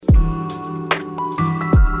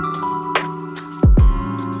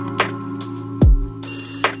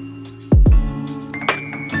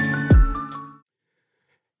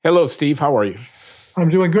Hello, Steve. How are you? I'm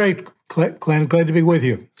doing great, Glenn. Glad to be with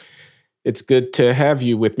you. It's good to have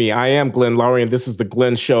you with me. I am Glenn Loury, and this is The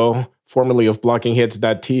Glenn Show, formerly of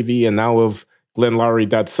bloggingheads.tv and now of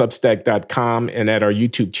glennloury.substack.com and at our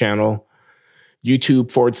YouTube channel,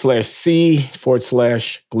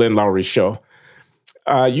 YouTube.com/C/Glenn Loury Show.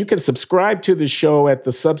 You can subscribe to the show at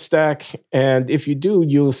the Substack, and if you do,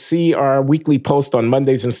 you'll see our weekly post on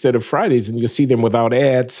Mondays instead of Fridays, and you'll see them without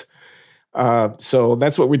ads. So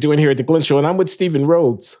that's what we're doing here at The Glenn Show, and I'm with Stephen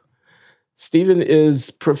Rhodes. Stephen is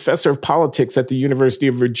professor of politics at the University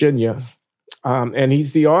of Virginia, and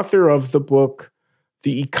he's the author of the book,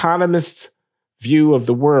 The Economist's View of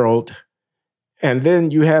the World. And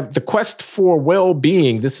then you have The Quest for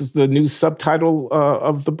Well-Being. This is the new subtitle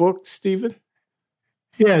of the book, Stephen?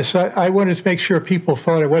 Yes, I wanted to make sure people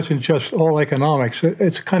thought it wasn't just all economics.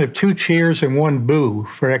 It's kind of two cheers and one boo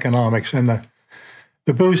for economics. And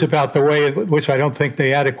the boo's about the way in which I don't think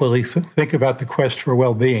they adequately think about the quest for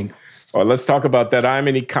well-being. Well, let's talk about that. I'm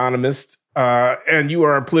an economist, and you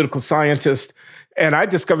are a political scientist. And I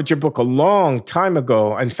discovered your book a long time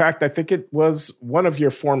ago. In fact, I think it was one of your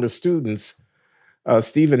former students,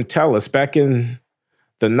 Stephen Tellis, back in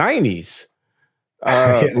the 90s,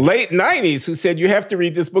 late 90s, who said, you have to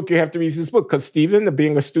read this book. You have to read this book. Because Stephen,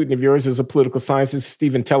 being a student of yours, is a political scientist.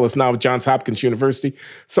 Stephen Tellis, now of Johns Hopkins University,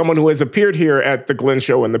 someone who has appeared here at the Glenn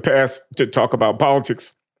Show in the past to talk about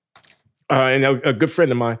politics, and a good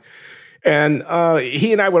friend of mine. And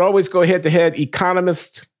he and I would always go head to head,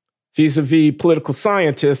 economist vis-a-vis political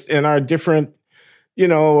scientist, in our different,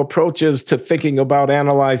 approaches to thinking about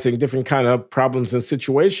analyzing different kind of problems and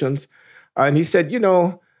situations. And he said,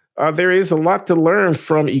 there is a lot to learn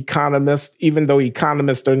from economists, even though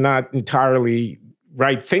economists are not entirely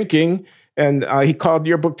right thinking. And he called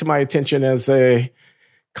your book to my attention as a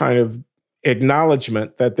kind of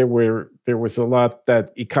acknowledgement that there was a lot that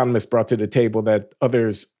economists brought to the table that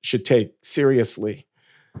others should take seriously.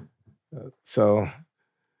 So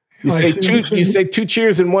you say two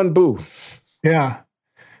cheers and one boo. Yeah.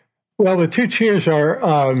 Well, the two cheers are,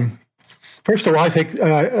 first of all, I think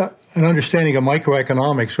an understanding of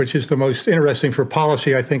microeconomics, which is the most interesting for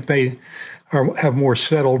policy. I think they have more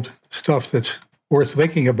settled stuff that's worth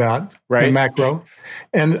thinking about than macro.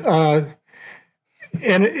 And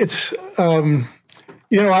it's,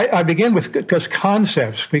 I begin with just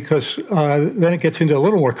concepts because then it gets into a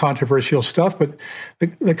little more controversial stuff. But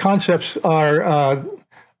the concepts are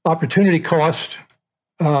opportunity cost,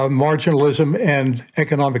 marginalism, and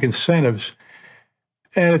economic incentives.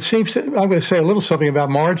 And it seems I'm going to say a little something about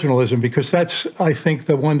marginalism because that's, I think,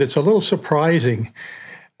 the one that's a little surprising.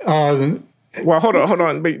 Well, hold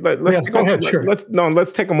on. Let's go ahead. Sure.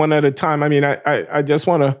 Let's take them one at a time. I mean, I just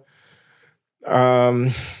want to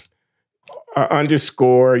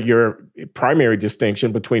underscore your primary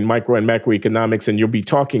distinction between micro and macroeconomics, and you'll be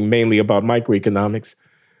talking mainly about microeconomics.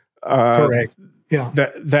 Correct. Yeah.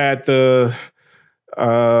 That the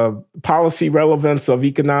policy relevance of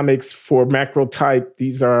economics for macro type,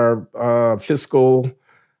 these are fiscal,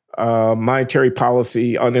 monetary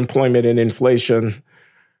policy, unemployment, and inflation,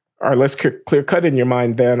 are less clear cut in your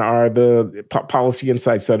mind than are the policy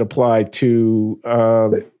insights that apply to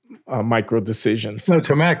micro decisions. No,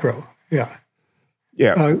 to macro. Yeah.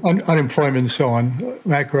 Yeah. Unemployment and so on.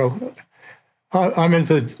 Macro. I'm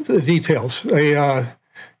into the details.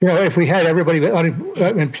 If we had everybody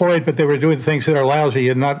unemployed, but they were doing things that are lousy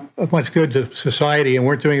and not much good to society and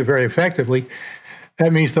weren't doing it very effectively,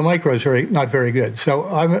 that means the micros are not very good. So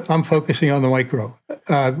I'm focusing on the micro.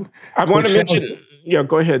 I want to mention. Yeah,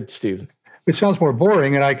 go ahead, Stephen. It sounds more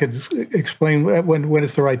boring, and I could explain when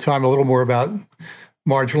it's the right time a little more about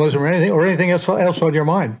marginalism or anything else on your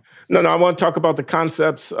mind. No, I want to talk about the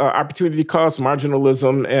concepts, opportunity cost,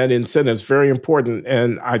 marginalism, and incentives. Very important,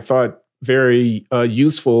 and I thought very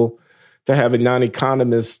useful to have a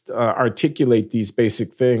non-economist articulate these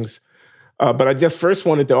basic things. But I just first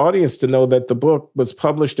wanted the audience to know that the book was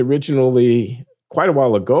published originally quite a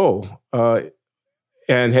while ago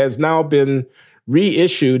and has now been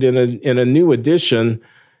reissued in a new edition,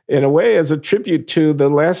 in a way as a tribute to the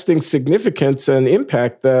lasting significance and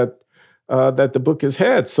impact that the book has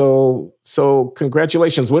had. So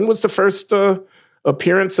congratulations. When was the first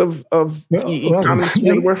appearance of Economist?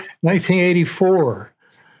 1984.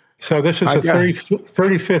 So this is the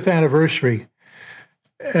 35th anniversary.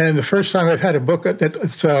 And the first time I've had a book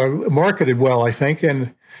that's marketed well, I think,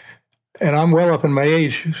 and I'm well up in my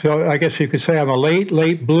age, so I guess you could say I'm a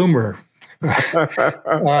late bloomer. It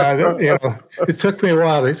took me a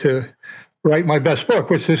while to write my best book,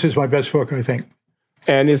 which this is my best book, I think.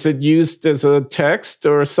 And is it used as a text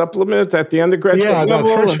or a supplement at the undergraduate level?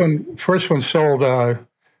 Yeah, the first one sold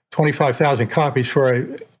 25,000 copies for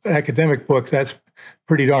an academic book. That's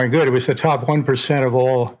pretty darn good. It was the top 1% of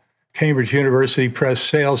all Cambridge University Press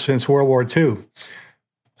sales since World War II.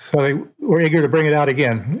 So they were eager to bring it out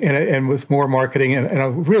again and with more marketing and a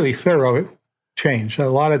really thorough change. A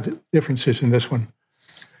lot of differences in this one.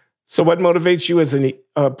 So what motivates you as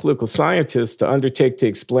a political scientist to undertake to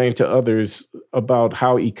explain to others about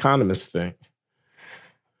how economists think?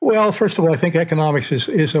 Well, first of all, I think economics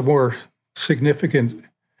is a more significant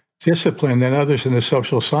discipline than others in the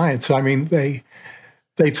social science. I mean, they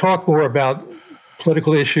talk more about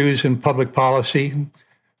political issues and public policy.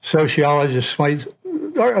 Sociologists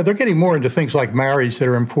they're getting more into things like marriage that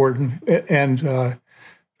are important, and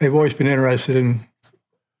they've always been interested in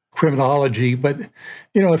criminology. But,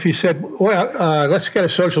 if you said, well, let's get a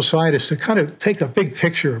social scientist to kind of take a big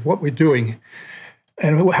picture of what we're doing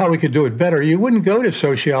and how we could do it better, you wouldn't go to a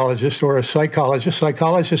sociologist or a psychologist.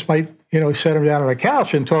 Psychologists might, set them down on a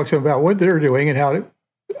couch and talk to them about what they're doing and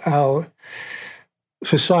how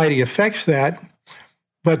society affects that.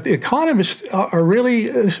 But the economists are really,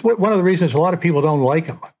 this is one of the reasons a lot of people don't like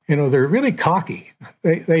them. They're really cocky.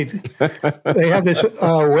 They have this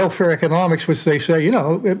welfare economics, which they say,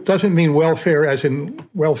 it doesn't mean welfare as in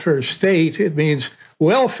welfare state. It means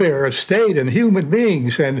welfare of state and human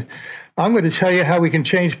beings. And I'm going to tell you how we can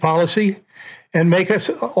change policy and make us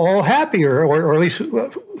all happier, or at least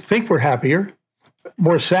think we're happier,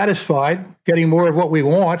 more satisfied, getting more of what we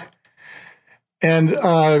want. And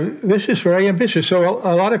this is very ambitious. So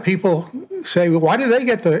a lot of people say, well, why do they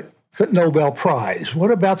get the Nobel Prize? What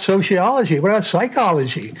about sociology? What about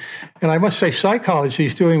psychology? And I must say psychology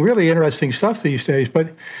is doing really interesting stuff these days. But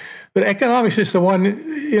economics is the one,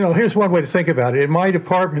 here's one way to think about it. In my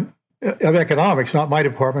department of economics, not my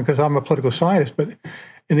department because I'm a political scientist, but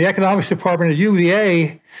in the economics department at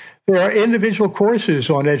UVA, there are individual courses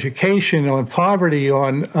on education, on poverty,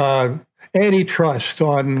 on antitrust,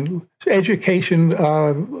 on education.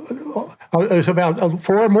 There's about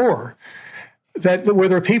 4 more where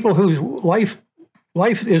there are people whose life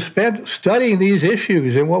is spent studying these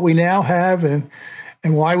issues and what we now have and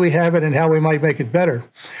why we have it and how we might make it better.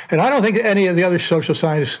 And I don't think any of the other social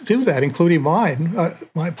scientists do that, including mine.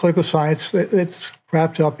 My political science, it's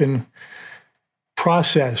wrapped up in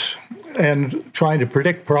process and trying to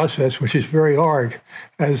predict process, which is very hard,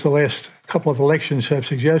 as the last couple of elections have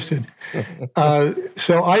suggested.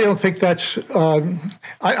 So I don't think that's,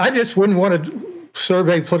 I just wouldn't want to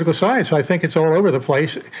survey political science. I think it's all over the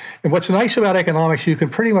place. And what's nice about economics, you can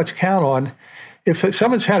pretty much count on, if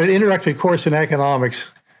someone's had an introductory course in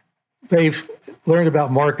economics, they've learned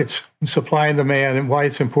about markets and supply and demand and why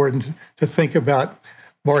it's important to think about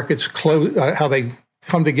markets, how they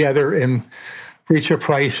come together and reach a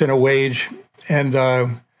price and a wage, and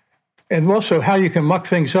also how you can muck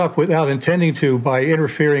things up without intending to by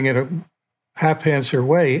interfering in a haphazard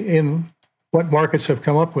way in what markets have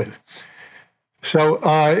come up with. So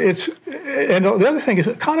and the other thing is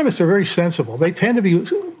economists are very sensible. They tend to be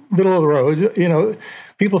middle of the road.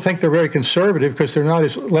 People think they're very conservative because they're not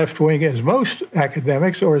as left-wing as most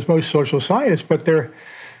academics or as most social scientists, but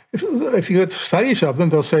if you get studies of them,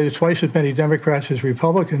 they'll say there's twice as many Democrats as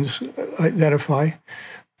Republicans identify.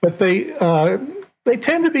 But they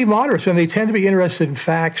tend to be moderates, and they tend to be interested in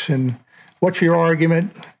facts and what's your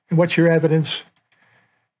argument and what's your evidence.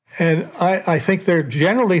 And I think they're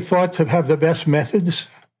generally thought to have the best methods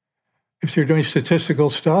if they're doing statistical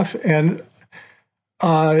stuff. And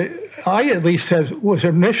I at least was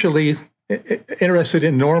initially interested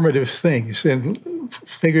in normative things and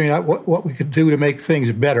figuring out what we could do to make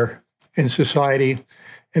things better in society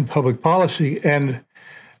and public policy. And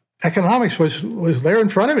economics was there in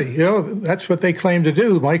front of me. That's what they claim to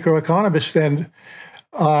do, microeconomists. And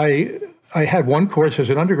I had one course as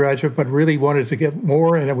an undergraduate, but really wanted to get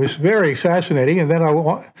more, and it was very fascinating. And then I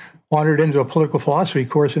wandered into a political philosophy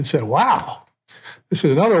course and said, wow, this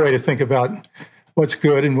is another way to think about what's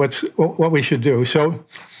good and what we should do. So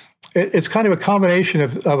it's kind of a combination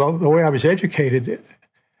of the way I was educated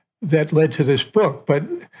that led to this book. But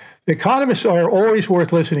the economists are always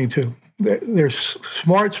worth listening to. They're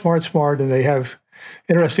smart, and they have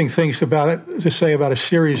interesting things to say about a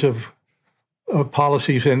series of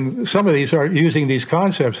policies. And some of these are using these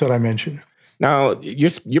concepts that I mentioned. Now,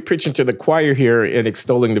 you're preaching to the choir here in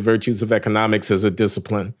extolling the virtues of economics as a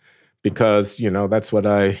discipline, because, that's what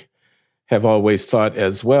I have always thought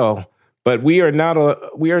as well. But there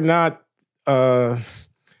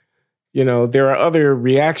are other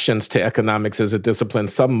reactions to economics as a discipline,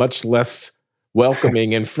 some much less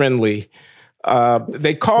welcoming and friendly.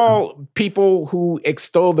 They call people who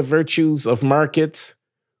extol the virtues of markets,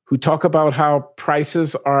 who talk about how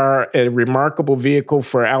prices are a remarkable vehicle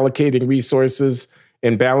for allocating resources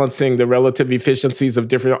and balancing the relative efficiencies of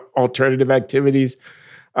different alternative activities,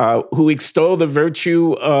 who extol the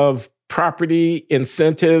virtue of property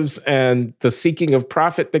incentives and the seeking of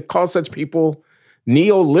profit, that call such people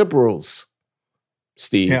neoliberals,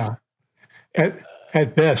 Steve. Yeah,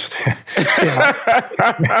 at best.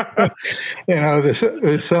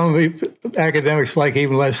 There's some academics like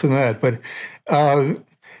even less than that. But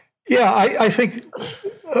I think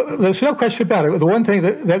there's no question about it. The one thing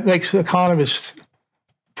that makes economists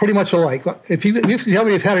pretty much alike. If you tell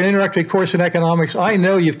me you've had an introductory course in economics, I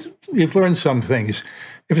know you've learned some things.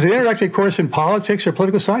 If it's an introductory course in politics or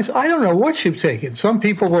political science, I don't know what you've taken. Some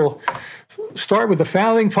people will start with the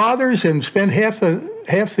founding fathers and spend half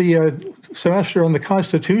the semester on the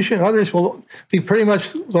Constitution. Others will be pretty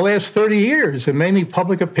much the last 30 years, and mainly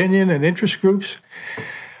public opinion and interest groups.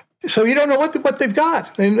 So you don't know what they've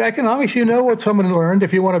got. In economics, you know what someone learned.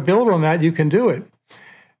 If you want to build on that, you can do it.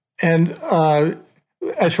 And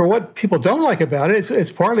as for what people don't like about it,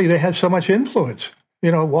 it's partly they have so much influence.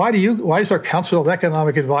 Why is there a Council of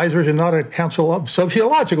Economic Advisors and not a Council of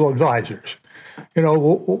Sociological Advisors?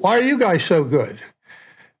 Why are you guys so good?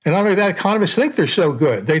 And not only that, economists think they're so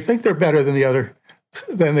good. They think they're better than the other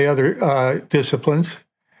disciplines.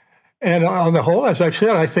 And on the whole, as I've said,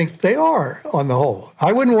 I think they are on the whole.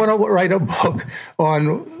 I wouldn't want to write a book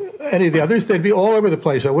on any of the others. They'd be all over the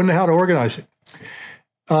place. I wouldn't know how to organize it.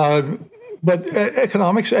 But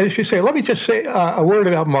economics, as you say, let me just say a word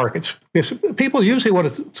about markets. Because people usually want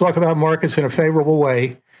to talk about markets in a favorable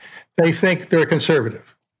way. They think they're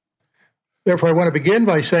conservative. Therefore, I want to begin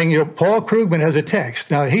by saying, Paul Krugman has a text.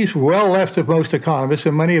 Now, he's well left of most economists,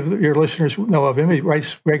 and many of your listeners know of him. He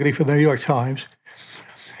writes regularly for the New York Times.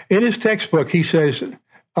 In his textbook, he says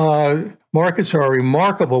markets are a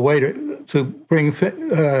remarkable way to bring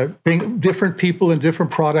different people and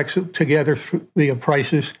different products together via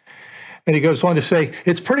prices. And he goes on to say,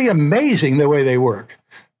 it's pretty amazing the way they work.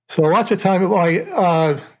 So lots of time,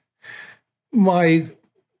 my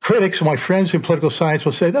critics, my friends in political science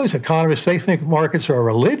will say, those economists, they think markets are a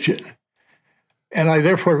religion. And I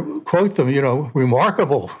therefore quote them,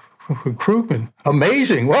 remarkable, Krugman,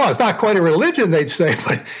 amazing. Well, it's not quite a religion, they'd say,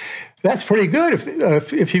 but that's pretty good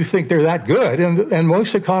if you think they're that good. And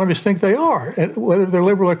most economists think they are, whether they're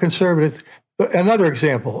liberal or conservative. Another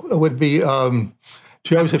example would be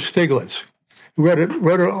Joseph Stiglitz, who wrote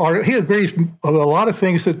an article. He agrees with a lot of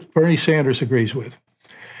things that Bernie Sanders agrees with.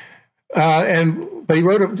 But he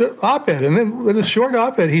wrote an op-ed, and then in a short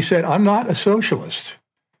op-ed, he said, I'm not a socialist.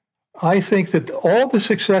 I think that all the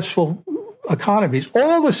successful economies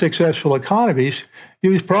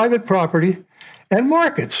use private property and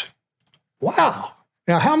markets. Wow.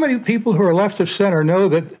 Now, how many people who are left of center know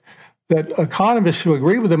that economists who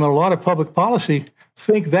agree with them in a lot of public policy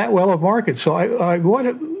think that well of markets? So I want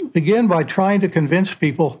to begin by trying to convince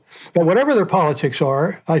people that whatever their politics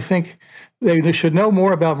are, I think they should know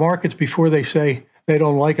more about markets before they say they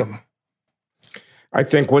don't like them. I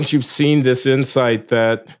think once you've seen this insight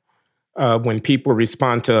that when people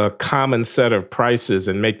respond to a common set of prices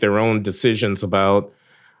and make their own decisions about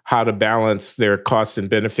how to balance their costs and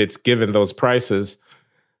benefits given those prices,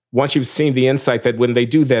 once you've seen the insight that when they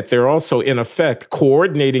do that, they're also, in effect,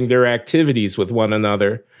 coordinating their activities with one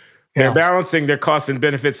another. Yeah. They're balancing their costs and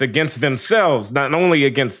benefits against themselves, not only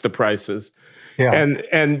against the prices. Yeah.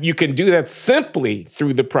 And you can do that simply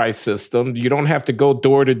through the price system. You don't have to go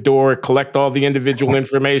door to door, collect all the individual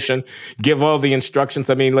information, give all the instructions.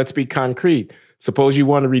 I mean, let's be concrete. Suppose you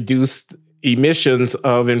want to reduce emissions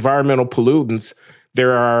of environmental pollutants.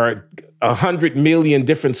 There are 100 million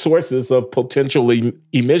different sources of potential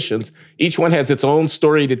emissions. Each one has its own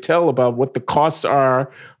story to tell about what the costs are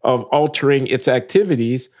of altering its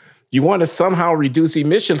activities. You want to somehow reduce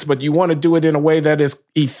emissions, but you want to do it in a way that is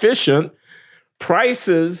efficient.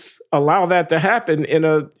 Prices allow that to happen in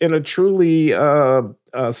a truly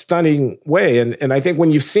stunning way. And I think when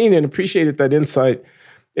you've seen and appreciated that insight,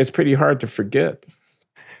 it's pretty hard to forget.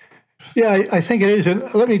 Yeah, I think it is. And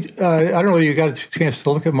let me, I don't know if you got a chance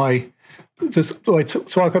to look at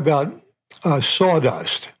talk about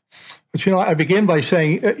sawdust. But, I begin by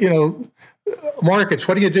saying, markets,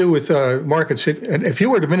 what do you do with markets? And if you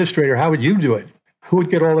were an administrator, how would you do it? Who would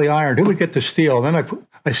get all the iron? Who would get the steel? And then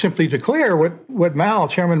I simply declare what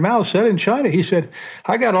Chairman Mao said in China. He said,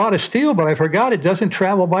 I got a lot of steel, but I forgot it doesn't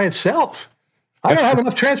travel by itself. I don't have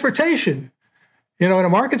enough transportation. In a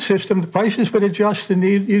market system, the prices would adjust, and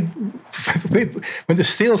when the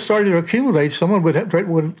steel started to accumulate, someone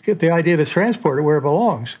would get the idea to transport it where it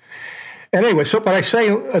belongs. Anyway, but I say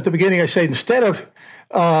at the beginning, instead of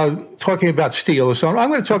talking about steel. So I'm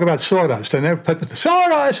going to talk about sawdust. And then the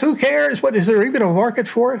sawdust, who cares? What is there even a market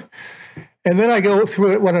for it? And then I go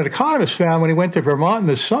through what an economist found when he went to Vermont in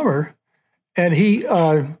the summer, and he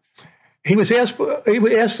was asked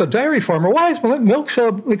a dairy farmer, why is milk so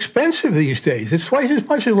expensive these days? It's twice as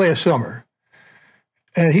much as last summer.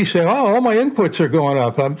 And he said, oh, all my inputs are going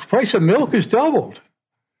up. The price of milk has doubled.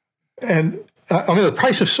 And the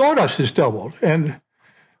price of sawdust has doubled. And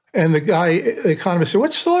the economist said,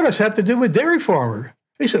 what's sawdust have to do with dairy farmer?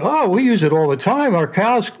 He said, oh, we use it all the time. Our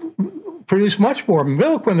cows produce much more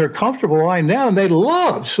milk when they're comfortable lying down, and they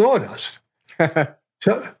love sawdust.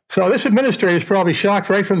 So this administrator is probably shocked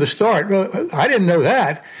right from the start. I didn't know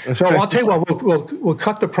that. So I'll tell you what, we'll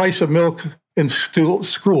cut the price of milk in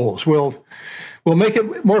schools. We'll make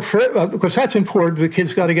it more because that's important. The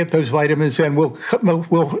kids got to get those vitamins, and we'll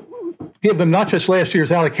give them not just last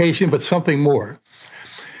year's allocation, but something more.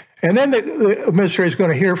 And then the administrator is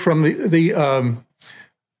going to hear from the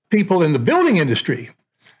people in the building industry,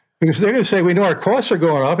 because they're going to say, we know our costs are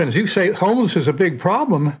going up. And as you say, homeless is a big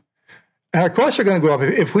problem. And our costs are going to go up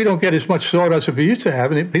if we don't get as much sawdust as we used to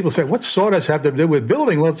have. And people say, what's sawdust have to do with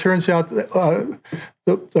building? Well, it turns out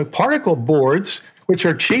the particle boards, which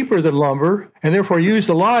are cheaper than lumber and therefore used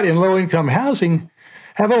a lot in low-income housing,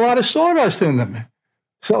 have a lot of sawdust in them.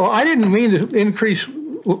 So I didn't mean to increase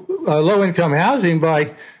low-income housing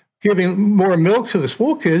by giving more milk to the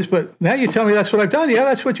school kids, but now you tell me that's what I've done. Yeah,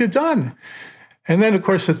 that's what you've done. And then, of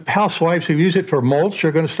course, the housewives who use it for mulch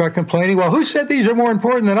are going to start complaining, well, who said these are more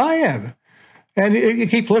important than I am? And you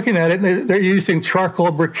keep looking at it, and they're using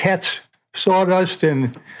charcoal briquettes, sawdust,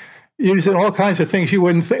 and using all kinds of things you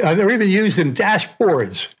wouldn't think. They're even used in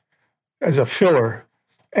dashboards as a filler.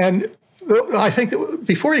 And I think that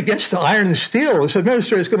before he gets to iron and steel, this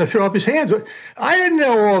administrator is going to throw up his hands. But I didn't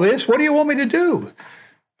know all this. What do you want me to do?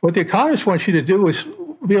 What the economists want you to do is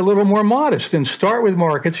be a little more modest and start with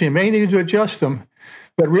markets. You may need to adjust them,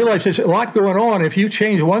 but realize there's a lot going on. If you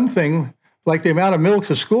change one thing, like the amount of milk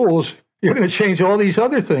to schools, you're going to change all these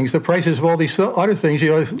other things, the prices of all these other things.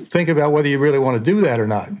 You ought to think about whether you really want to do that or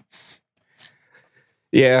not.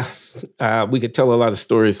 Yeah, we could tell a lot of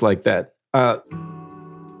stories like that.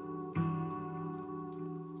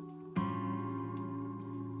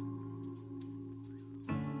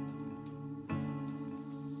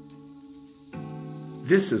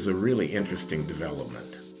 This is a really interesting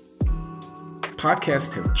development.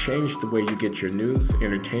 Podcasts have changed the way you get your news,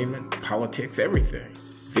 entertainment, politics, everything.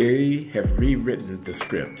 They have rewritten the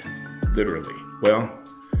script, literally. Well,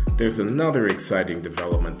 there's another exciting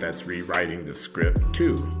development that's rewriting the script,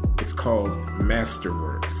 too. It's called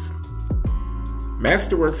Masterworks.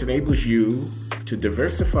 Masterworks enables you to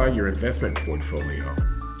diversify your investment portfolio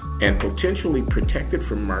and potentially protect it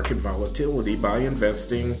from market volatility by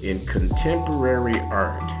investing in contemporary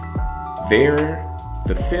art. They're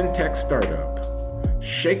the fintech startup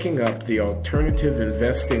shaking up the alternative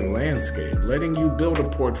investing landscape, letting you build a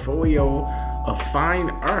portfolio of fine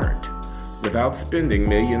art without spending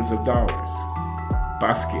millions of dollars.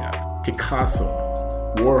 Basquiat, Picasso,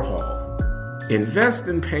 Warhol. Invest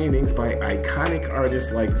in paintings by iconic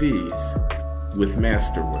artists like these with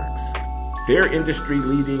Masterworks. Their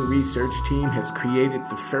industry-leading research team has created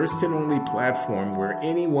the first and only platform where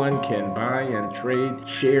anyone can buy and trade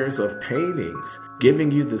shares of paintings, giving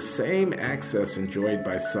you the same access enjoyed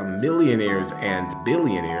by some millionaires and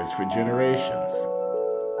billionaires for generations.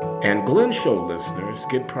 And Glenn Show listeners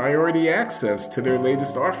get priority access to their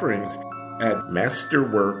latest offerings at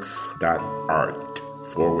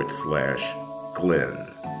masterworks.art/Glenn.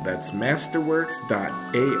 That's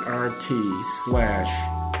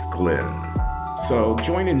masterworks.art/Glenn. So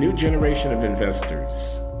join a new generation of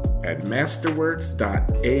investors at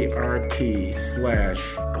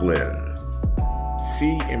masterworks.art/Glenn.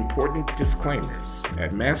 See important disclaimers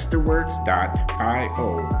at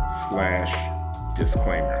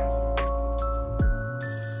masterworks.io/disclaimer.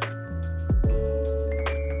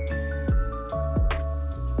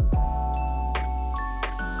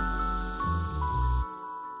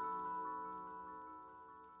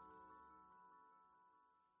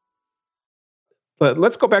 But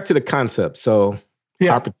let's go back to the concept. So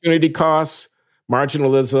opportunity costs,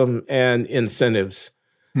 marginalism, and incentives.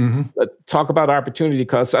 Mm-hmm. Let's talk about opportunity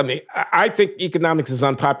costs. I mean, I think economics is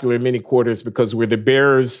unpopular in many quarters because we're the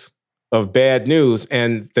bearers of bad news.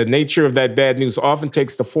 And the nature of that bad news often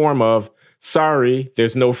takes the form of, sorry,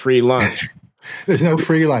 there's no free lunch. There's no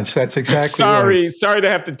free lunch. That's exactly Sorry, right. sorry to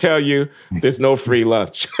have to tell you, there's no free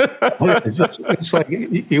lunch. It's like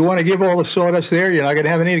you want to give all the sawdust there, you're not going to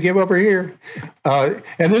have any to give over here. And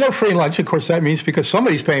there's no free lunch. Of course, that means because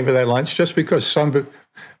somebody's paying for that lunch. Just because some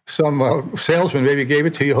salesman maybe gave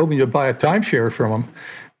it to you, hoping you'll buy a timeshare from him,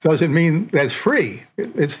 doesn't mean that's free.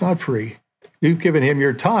 It's not free. You've given him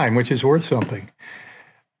your time, which is worth something.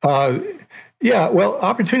 Yeah, well,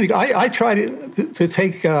 opportunity. I try to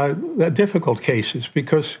take the difficult cases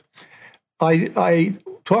because I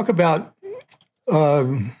talk about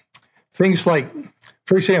things like,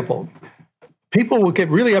 for example, people will get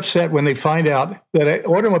really upset when they find out that an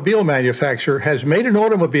automobile manufacturer has made an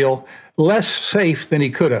automobile less safe than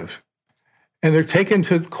he could have. And they're taken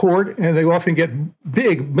to court, and they often get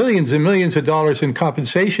big millions and millions of dollars in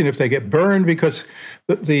compensation if they get burned because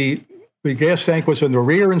the gas tank was in the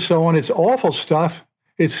rear and so on. It's awful stuff.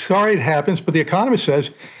 It's sorry it happens, but the economist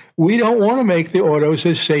says, we don't want to make the autos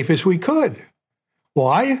as safe as we could.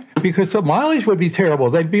 Why? Because the mileage would be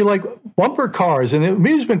terrible. They'd be like bumper cars in an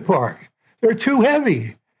amusement park. They're too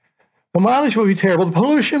heavy. The mileage would be terrible. The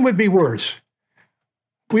pollution would be worse.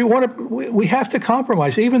 We have to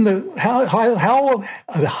compromise. Even the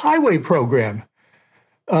highway program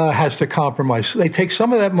has to compromise. They take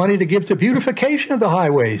some of that money to give to beautification of the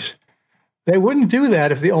highways. They wouldn't do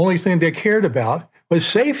that if the only thing they cared about was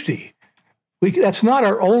safety. That's not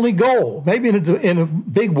our only goal. Maybe in a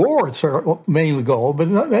big war, it's our main goal, but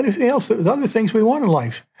not anything else. There's other things we want in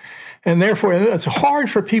life. And therefore, it's hard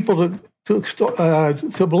for people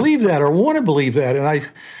to believe that or want to believe that. And I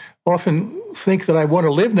often think that I want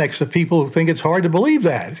to live next to people who think it's hard to believe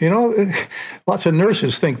that. You know, lots of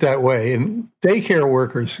nurses think that way, and daycare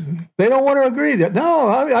workers, they don't want to agree that, no,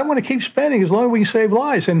 I want to keep spending as long as we can save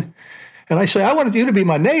lives. And I say, I want you to be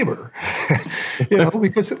my neighbor, you know,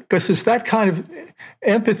 because it's that kind of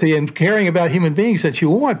empathy and caring about human beings that you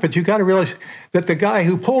want. But you got to realize that the guy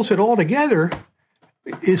who pulls it all together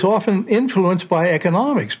is often influenced by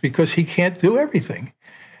economics because he can't do everything.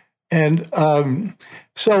 And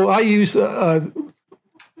so I use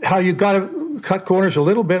how you got to cut corners a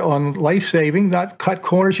little bit on life saving, not cut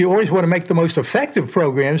corners. You always want to make the most effective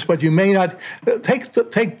programs, but you may not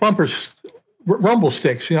take bumpers. Rumble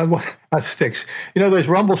sticks, you know, not sticks. You know, there's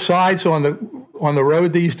rumble sides on the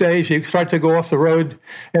road these days. You start to go off the road,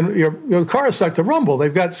 and your car starts to rumble.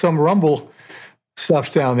 They've got some rumble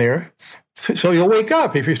stuff down there, so you'll wake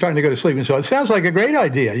up if you're starting to go to sleep. And so it sounds like a great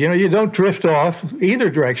idea. You know, you don't drift off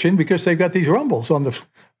either direction because they've got these rumbles on the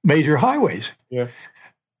major highways. Yeah.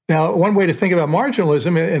 Now, one way to think about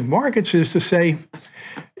marginalism in markets is to say,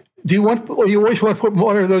 do you always want to put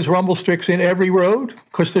one of those rumble sticks in every road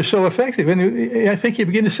because they're so effective? And I think you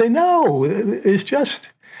begin to say, no, there's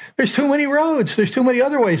too many roads. There's too many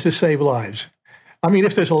other ways to save lives. I mean,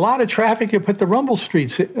 if there's a lot of traffic, you put the rumble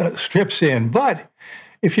strips in. But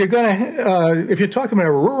if you're talking about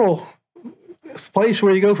a rural place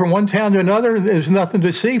where you go from one town to another, and there's nothing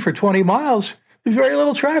to see for 20 miles, there's very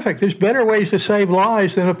little traffic. There's better ways to save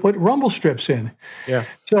lives than to put rumble strips in. Yeah.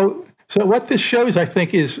 So what this shows, I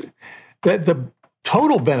think, is that the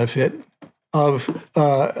total benefit of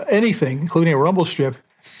anything, including a rumble strip,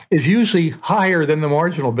 is usually higher than the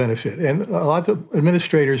marginal benefit. And a lot of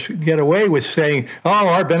administrators get away with saying, oh,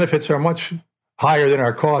 our benefits are much higher than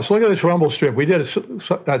our costs. Look at this rumble strip. We did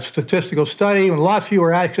a statistical study and a lot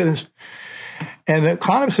fewer accidents. And the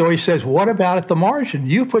economist always says, what about at the margin?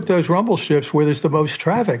 You put those rumble strips where there's the most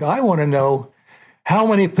traffic. I want to know, how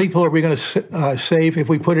many people are we going to save if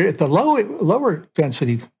we put it at the lower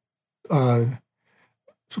density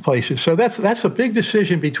places? So that's a big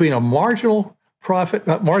decision between a marginal profit,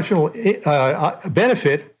 marginal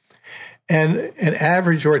benefit, and an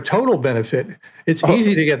average or a total benefit. It's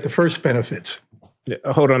easy to get the first benefits.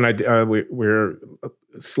 Hold on, we're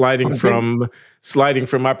sliding from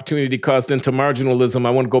opportunity cost into marginalism.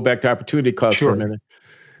 I want to go back to opportunity cost for a minute.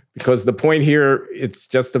 Because the point here, it's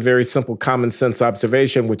just a very simple common sense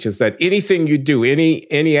observation, which is that anything you do,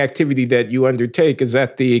 any activity that you undertake is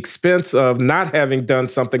at the expense of not having done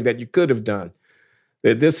something that you could have done.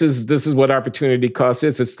 This is what opportunity cost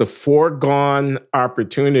is. It's the foregone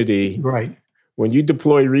opportunity. Right. When you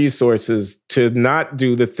deploy resources to not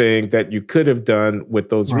do the thing that you could have done with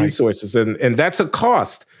those resources. And that's a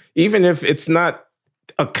cost, even if it's not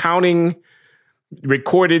accounting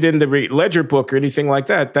recorded in the ledger book or anything like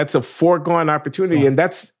that. That's a foregone opportunity, and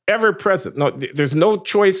that's ever present. No, there's no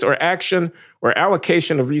choice or action or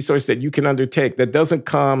allocation of resource that you can undertake that doesn't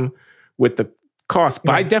come with the cost,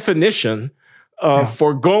 by definition, of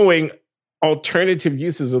foregoing alternative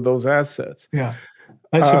uses of those assets. Yeah,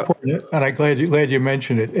 that's important, and I'm glad you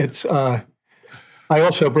mentioned it. It's I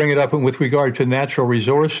also bring it up with regard to natural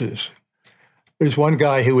resources. There's one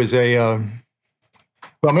guy who is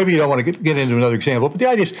well, maybe you don't want to get into another example, but the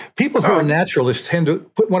idea is people who are naturalists tend to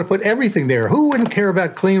want to put everything there. Who wouldn't care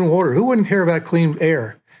about clean water? Who wouldn't care about clean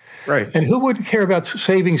air? Right. And who wouldn't care about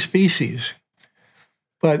saving species?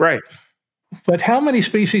 But right. But how many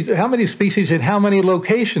species in how many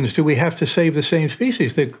locations do we have to save the same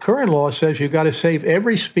species? The current law says you've got to save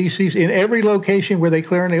every species in every location where they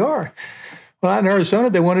clearly are. Well, out in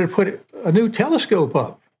Arizona, they wanted to put a new telescope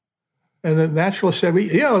up. And the naturalist said,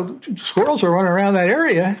 squirrels are running around that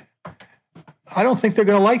area. I don't think they're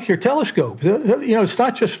going to like your telescope. It's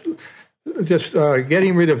not just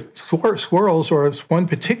getting rid of squirrels or it's one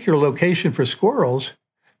particular location for squirrels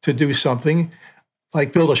to do something,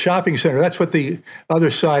 like build a shopping center. That's what the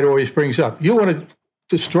other side always brings up. You want to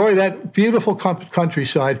destroy that beautiful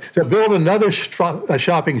countryside to build another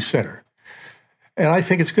shopping center. And I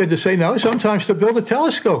think it's good to say, no, sometimes to build a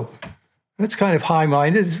telescope. That's kind of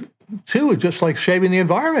high-minded, too, just like saving the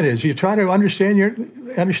environment is. You try to understand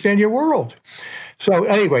your world. So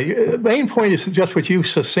anyway, the main point is just what you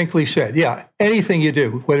succinctly said. Yeah, anything you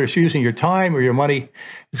do, whether it's using your time or your money,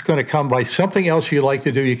 is going to come by something else you like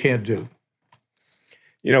to do you can't do.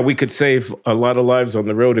 We could save a lot of lives on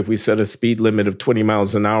the road if we set a speed limit of 20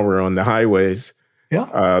 miles an hour on the highways.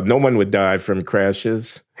 Yeah. No one would die from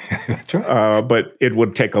crashes. That's right. But it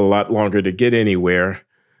would take a lot longer to get anywhere.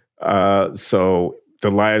 So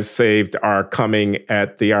the lives saved are coming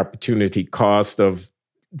at the opportunity cost of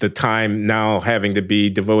the time now having to be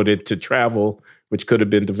devoted to travel, which could have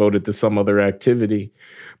been devoted to some other activity.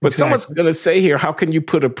 But Exactly. Someone's going to say here, how can you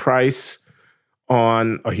put a price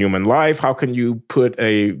on a human life? How can you put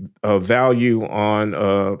a value on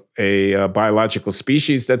a biological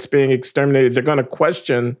species that's being exterminated? They're going to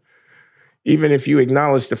question, even if you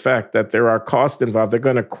acknowledge the fact that there are costs involved, they're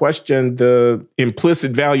going to question the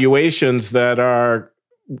implicit valuations that are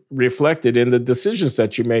reflected in the decisions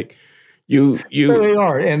that you make. Well, they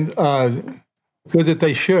are, and good that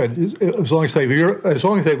they should, as long as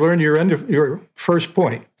they've learned your first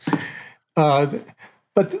point.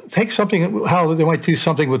 But take something, how they might do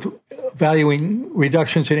something with valuing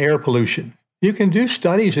reductions in air pollution. You can do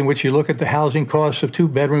studies in which you look at the housing costs of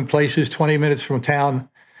 2-bedroom places 20 minutes from town,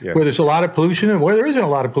 where there's a lot of pollution and where there isn't a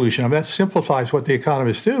lot of pollution. I mean, that simplifies what the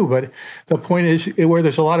economists do, but the point is, where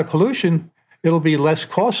there's a lot of pollution, it'll be less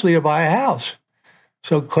costly to buy a house.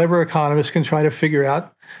 So clever economists can try to figure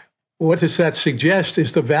out, what does that suggest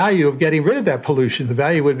is the value of getting rid of that pollution? The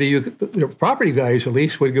value would be, your property values at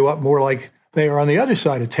least would go up more like they are on the other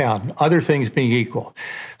side of town, other things being equal.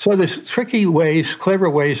 So there's tricky ways, clever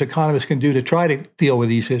ways economists can do to try to deal with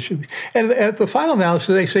these issues. And at the final analysis,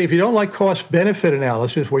 they say, if you don't like cost-benefit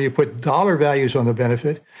analysis, where you put dollar values on the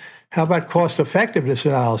benefit, how about cost-effectiveness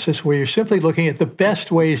analysis, where you're simply looking at the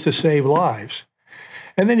best ways to save lives?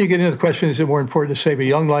 And then you get into the question, is it more important to save a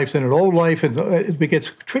young life than an old life? And it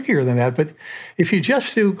gets trickier than that. But if you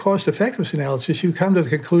just do cost-effectiveness analysis, you come to the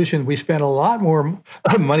conclusion we spend a lot more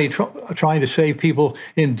money trying to save people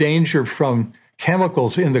in danger from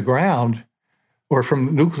chemicals in the ground or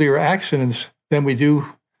from nuclear accidents than we do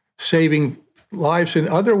saving lives in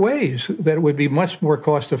other ways that would be much more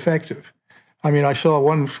cost-effective. I mean, I saw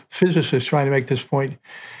one physicist trying to make this point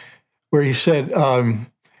where he said,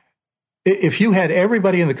 if you had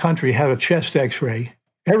everybody in the country have a chest X-ray,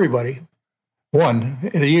 everybody, in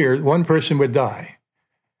a year, one person would die.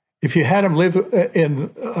 If you had them live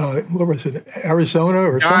in, Arizona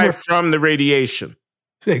or somewhere. Die from the radiation.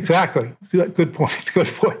 Exactly. Good point. Good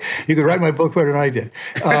point. You could write my book better than I did.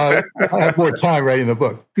 I have more time writing the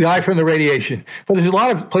book. Die from the radiation. But there's a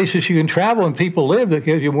lot of places you can travel and people live that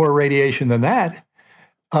give you more radiation than that.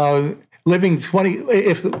 Living 20,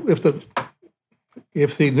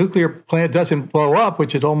 if the nuclear plant doesn't blow up,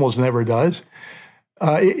 which it almost never does,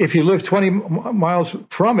 if you live 20 miles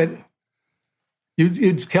from it,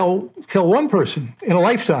 you'd kill one person in a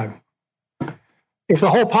lifetime. If the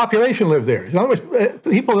whole population lived there. In other words,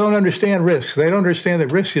 people don't understand risks. They don't understand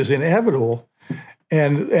that risk is inevitable,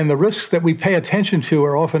 and the risks that we pay attention to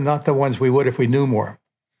are often not the ones we would if we knew more.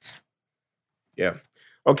 Yeah.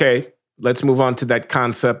 Okay. Let's move on to that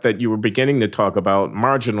concept that you were beginning to talk about,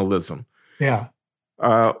 marginalism. Yeah.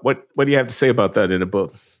 What do you have to say about that in the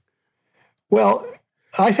book? Well,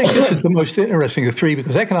 I think this is the most interesting of the three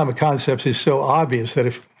because economic concepts is so obvious that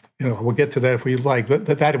if, we'll get to that if we like,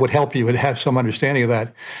 that would help you and have some understanding of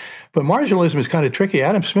that. But marginalism is kind of tricky.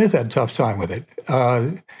 Adam Smith had a tough time with it.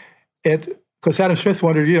 Because Adam Smith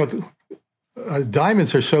wondered,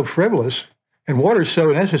 diamonds are so frivolous and water is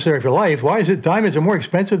so necessary for life. Why is it diamonds are more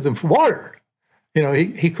expensive than water?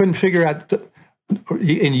 He couldn't figure out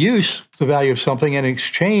in use the value of something and in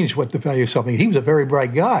exchange what the value of something. He was a very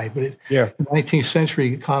bright guy, but the 19th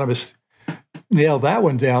century economists nailed that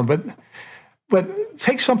one down. But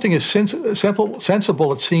take something as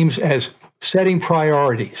sensible, it seems, as setting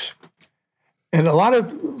priorities. And a lot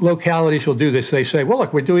of localities will do this. They say, well,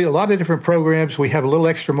 look, we're doing a lot of different programs. We have a little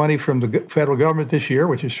extra money from the federal government this year,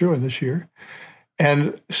 which is true in this year.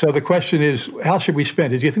 And so the question is, how should we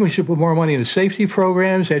spend it? Do you think we should put more money into safety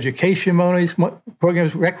programs, education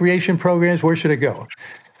programs, recreation programs? Where should it go?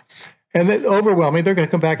 And then overwhelmingly, they're going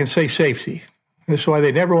to come back and say safety. That's why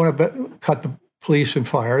they never want to cut the police and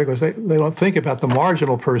fire, because they don't think about the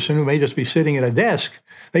marginal person who may just be sitting at a desk.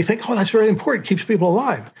 They think, oh, that's very important, keeps people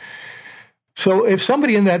alive. So if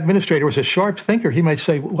somebody in that administrator was a sharp thinker, he might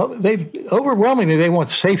say, well, overwhelmingly, they want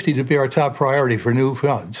safety to be our top priority for new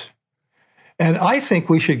funds. And I think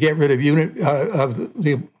we should get rid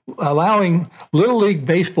of allowing Little League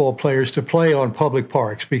baseball players to play on public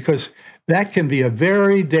parks, because that can be a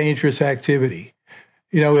very dangerous activity.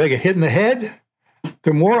 You know, they get hit in the head.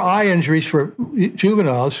 There are more eye injuries for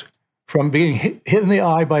juveniles from being hit in the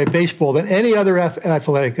eye by a baseball than any other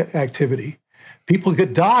athletic activity. People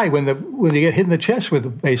could die when they get hit in the chest with a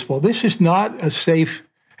baseball. This is not a safe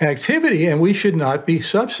activity, and we should not be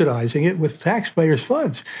subsidizing it with taxpayers'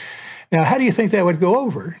 funds. Now, how do you think that would go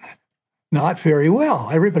over? Not very well.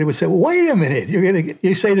 Everybody would say, well, wait a minute.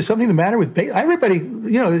 You say there's something the matter with everybody,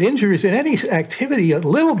 injuries in any activity a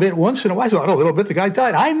little bit once in a while. So, a little bit, the guy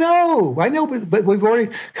died. I know, but we've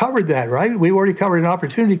already covered that, right? We've already covered an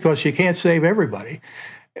opportunity cost. You can't save everybody.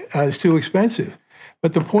 It's too expensive.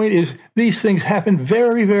 But the point is, these things happen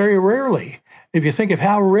very, very rarely. If you think of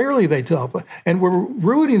how rarely they do, and we're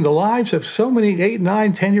ruining the lives of so many 8,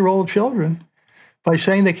 9, 10-year-old children by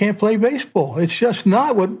saying they can't play baseball. It's just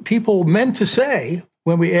not what people meant to say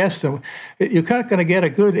when we asked them. You're not going to get a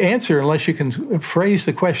good answer unless you can phrase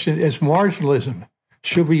the question as marginalism.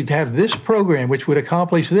 Should we have this program which would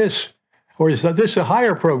accomplish this? Or is this a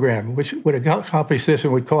higher program which would accomplish this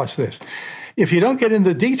and would cost this? If you don't get into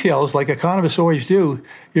the details, like economists always do,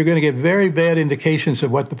 you're going to get very bad indications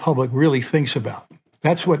of what the public really thinks about.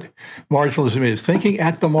 That's what marginalism is, thinking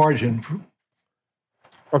at the margin.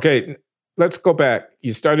 Okay. Let's go back.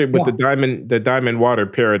 You started with the diamond water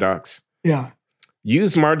paradox. Yeah.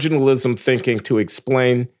 Use marginalism thinking to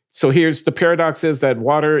explain. So here's the paradox: is that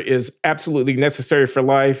water is absolutely necessary for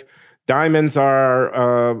life. Diamonds are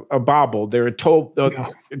a bauble. They're a toy.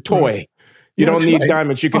 Right. You don't need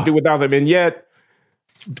diamonds. You can do without them. And yet,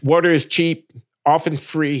 water is cheap, often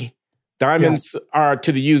free. Diamonds are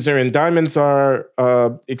to the user, and diamonds are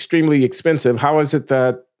extremely expensive. How is it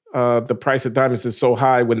that the price of diamonds is so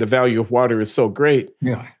high when the value of water is so great?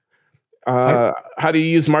 Yeah. How do you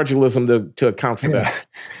use marginalism to account for that?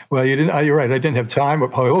 Well, you didn't. You're right. I didn't have time. I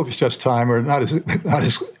hope it's just time, or not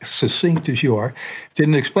as succinct as you are.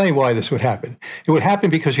 Didn't explain why this would happen. It would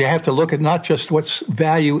happen because you have to look at not just what's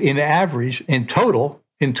value in average, in total.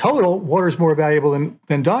 In total, water is more valuable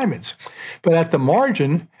than diamonds, but at the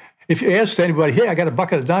margin, if you asked anybody, "Hey, I got a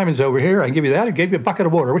bucket of diamonds over here. I can give you that. I gave you a bucket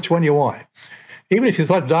of water. Which one you want?" Even if you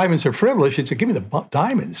thought diamonds are frivolous, you'd say, "Give me the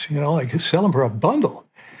diamonds." Like sell them for a bundle.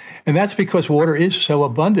 And that's because water is so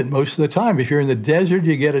abundant most of the time. If you're in the desert,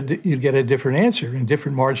 you get a different answer and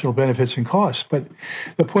different marginal benefits and costs. But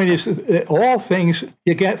the point is, that all things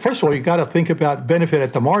you get. First of all, you got to think about benefit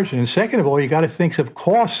at the margin, and second of all, you got to think of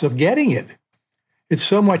costs of getting it. It's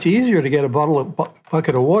so much easier to get a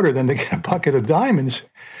bucket of water than to get a bucket of diamonds.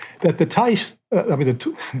 That the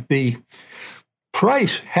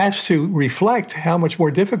price has to reflect how much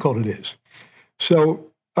more difficult it is. So.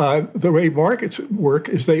 The way markets work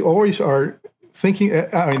is they always are thinking,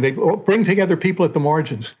 they bring together people at the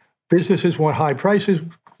margins. Businesses want high prices,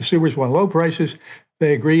 consumers want low prices.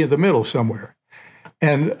 They agree in the middle somewhere.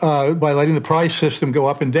 And by letting the price system go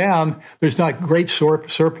up and down, there's not great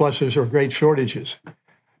surpluses or great shortages.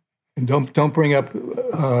 And don't bring up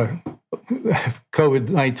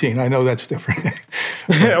COVID-19. I know that's different.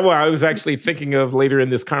 Well, I was actually thinking of later in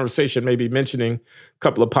this conversation, maybe mentioning a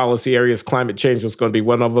couple of policy areas. Climate change was going to be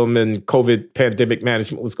one of them, and COVID pandemic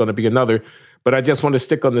management was going to be another. But I just want to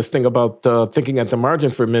stick on this thing about thinking at the margin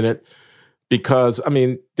for a minute, because,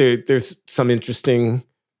 there's some interesting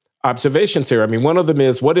observations here. One of them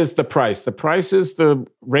is, what is the price? The price is the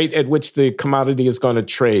rate at which the commodity is going to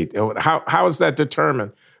trade. How is that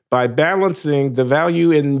determined? By balancing the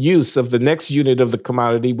value and use of the next unit of the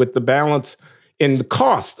commodity with the balance in the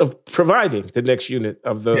cost of providing the next unit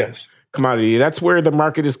of the commodity. That's where the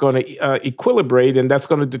market is going to equilibrate, and that's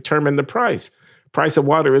going to determine the price. Price of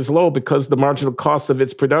water is low because the marginal cost of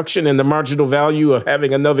its production and the marginal value of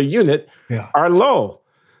having another unit are low.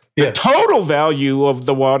 The Yes. total value of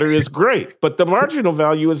the water is great, but the marginal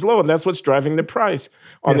value is low, and that's what's driving the price.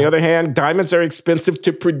 On the other hand, diamonds are expensive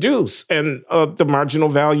to produce, and the marginal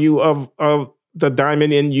value of the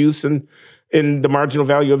diamond in use and in the marginal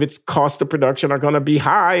value of its cost of production are going to be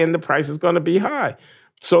high, and the price is going to be high.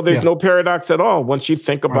 So there's no paradox at all once you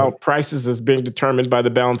think about prices as being determined by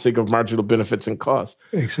the balancing of marginal benefits and costs.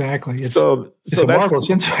 Exactly. It's so a marvelous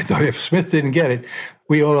insight, though. If Smith didn't get it,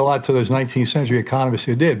 we owe a lot to those 19th century economists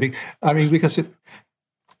who did. I mean, because it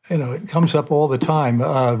comes up all the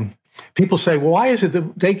time. People say, well, why is it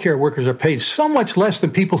that daycare workers are paid so much less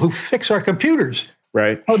than people who fix our computers?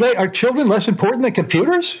 Right. Are children less important than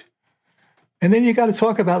computers? And then you got to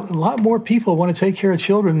talk about a lot more people want to take care of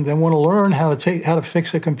children than want to learn how to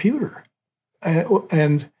fix a computer.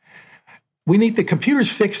 And we need the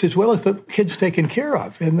computers fixed as well as the kids taken care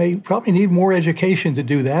of. And they probably need more education to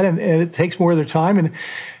do that. And it takes more of their time.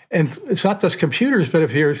 And it's not just computers, but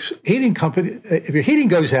if your heating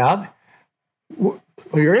goes out,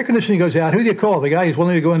 or your air conditioning goes out, who do you call? The guy who's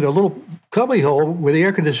willing to go into a little cubby hole where the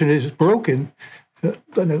air conditioner is broken,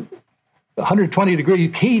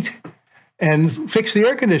 120-degree heat, and fix the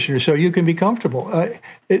air conditioner so you can be comfortable.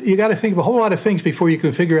 You got to think of a whole lot of things before you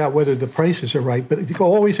can figure out whether the prices are right. But it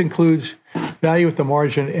always includes value at the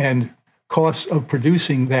margin and costs of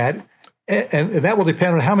producing that. And that will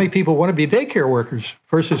depend on how many people want to be daycare workers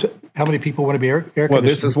versus how many people want to be air conditioners. Well,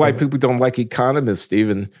 this is why people don't like economists,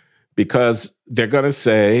 Stephen, because they're going to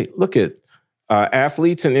say, look at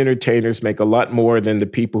athletes and entertainers make a lot more than the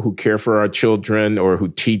people who care for our children or who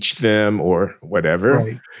teach them or whatever.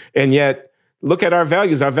 Right. And yet, look at our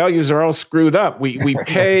values. Our values are all screwed up. We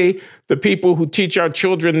pay the people who teach our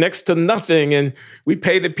children next to nothing, and we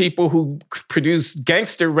pay the people who produce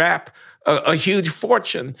gangster rap a huge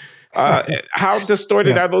fortune. How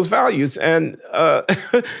distorted are those values? And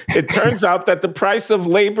it turns out that the price of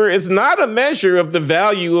labor is not a measure of the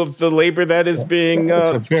value of the labor that is being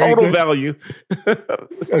total value.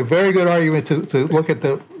 A very good argument to look at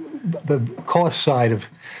the cost side of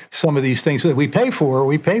some of these things that we pay for.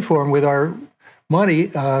 We pay for them with our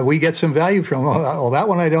money. We get some value from. Oh, that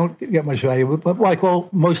one I don't get much value. But like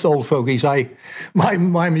most old fogies,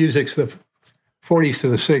 my music's the 40s to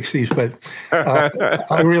the 60s, but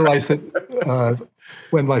I realize that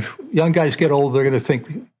when my young guys get old, they're going to think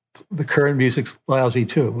the current music's lousy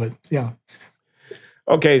too. But yeah.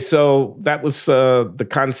 Okay, so that was the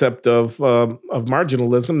concept of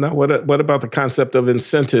marginalism. Now, what about the concept of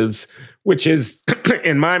incentives, which is,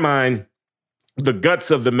 in my mind, the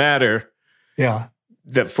guts of the matter? Yeah.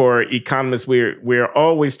 That for economists, we're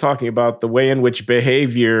always talking about the way in which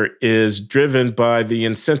behavior is driven by the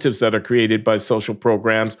incentives that are created by social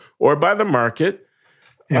programs or by the market.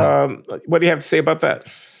 Yeah. What do you have to say about that?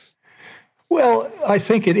 Well, I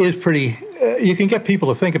think it is pretty, you can get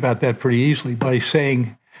people to think about that pretty easily by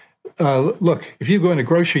saying, look, if you go in a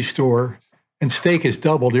grocery store and steak is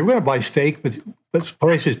doubled, you're going to buy steak, but the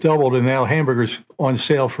price is doubled and now hamburgers on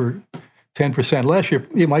sale for 10% less.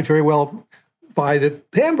 You might very well buy the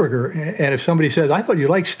hamburger. And if somebody says, I thought you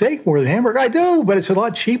liked steak more than hamburger, I do, but it's a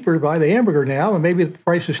lot cheaper to buy the hamburger now, and maybe the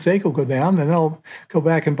price of steak will go down, and they'll go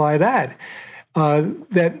back and buy that.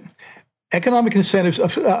 That economic incentives,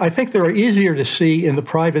 I think they're easier to see in the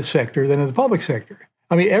private sector than in the public sector.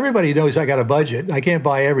 I mean, everybody knows I got a budget. I can't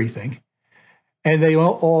buy everything. And they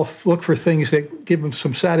all look for things that give them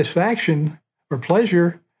some satisfaction or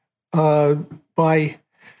pleasure by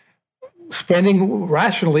spending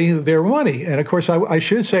rationally their money. And of course, I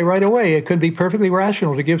should say right away, it could be perfectly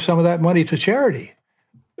rational to give some of that money to charity.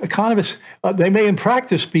 Economists, they may in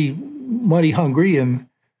practice be money hungry and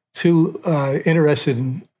too interested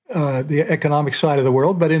in the economic side of the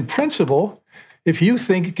world. But in principle, if you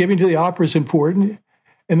think giving to the opera is important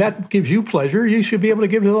and that gives you pleasure, you should be able to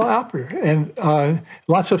give to the opera. And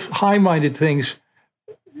lots of high-minded things,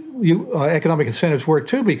 economic incentives work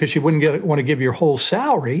too, because you wouldn't want to give your whole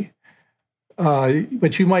salary.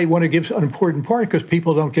 But you might want to give an important part because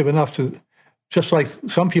people don't give enough to, just like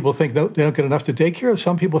some people think they don't get enough to daycare,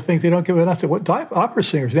 some people think they don't give enough to opera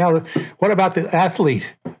singers. Now, what about the athlete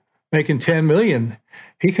making $10 million?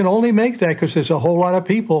 He can only make that because there's a whole lot of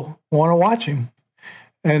people want to watch him.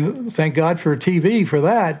 And thank God for TV for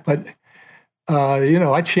that. But,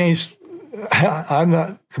 I changed. I'm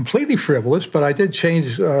not completely frivolous, but I did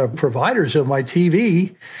change providers of my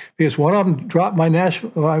TV because one of them dropped my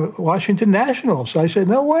Washington Nationals. I said,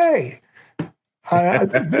 no way.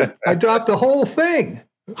 I dropped the whole thing,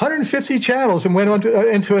 150 channels, and went on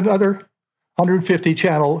into another 150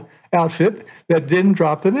 channel outfit that didn't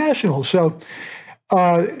drop the Nationals. So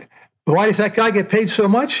why does that guy get paid so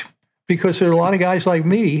much? Because there are a lot of guys like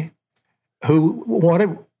me who want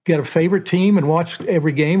to get a favorite team and watch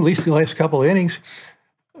every game, at least the last couple of innings.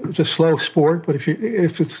 It's a slow sport, but if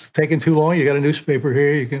it's taking too long, you got a newspaper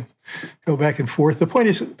here, you can go back and forth. The point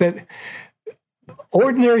is that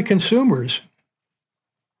ordinary consumers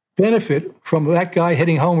benefit from that guy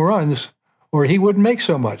hitting home runs, or he wouldn't make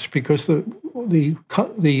so much, because the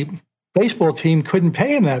baseball team couldn't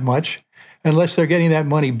pay him that much unless they're getting that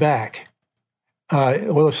money back.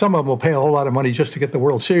 Well, some of them will pay a whole lot of money just to get the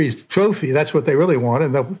World Series trophy. That's what they really want,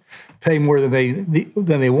 and they'll pay more than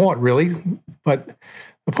they want, really. But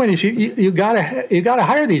the point is, you gotta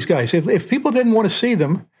hire these guys. If people didn't want to see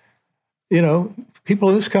them, people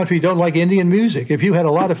in this country don't like Indian music. If you had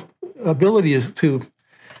a lot of ability to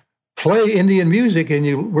play Indian music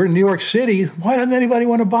and we're in New York City, why doesn't anybody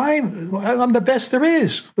want to buy them? I'm the best there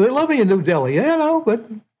is. They love me in New Delhi, but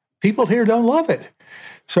people here don't love it.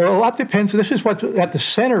 So a lot depends. This is what's at the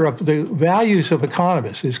center of the values of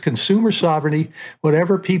economists is consumer sovereignty.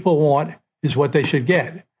 Whatever people want is what they should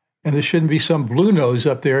get. And there shouldn't be some blue nose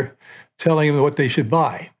up there telling them what they should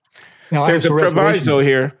buy. Now, there's a proviso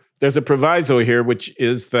here. There's a proviso here, which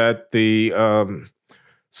is that the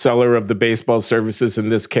seller of the baseball services, in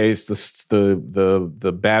this case,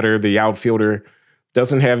 the batter, the outfielder,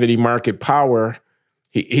 doesn't have any market power.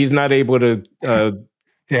 He's not able to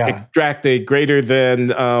extract a greater than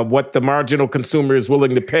what the marginal consumer is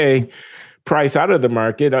willing to pay price out of the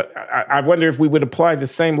market. I wonder if we would apply the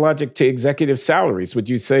same logic to executive salaries. Would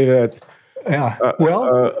you say that? Yeah.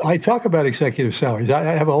 I talk about executive salaries. I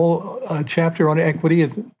have a whole chapter on equity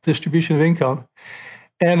and distribution of income.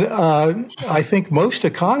 And I think most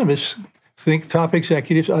economists think top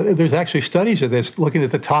executives, there's actually studies of this, looking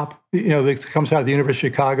at the top, that comes out of the University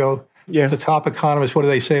of Chicago. Yeah. The top economists, what do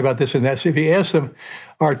they say about this and that? So if you ask them,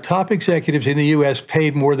 are top executives in the U.S.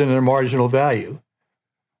 paid more than their marginal value?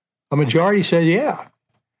 A majority said, yeah.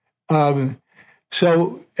 The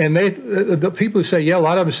people who say, yeah, a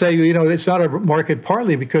lot of them say, it's not a market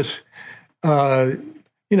partly because,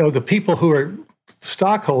 the people who are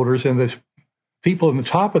stockholders and the people in the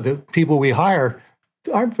top of the people we hire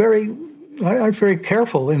aren't very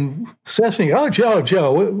careful in assessing. Oh,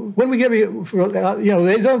 Joe, when we give you,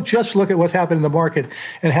 they don't just look at what's happened in the market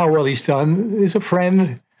and how well he's done. He's a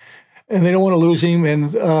friend, and they don't want to lose him,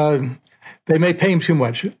 and they may pay him too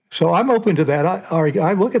much. So I'm open to that.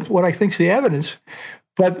 I look at what I think is the evidence,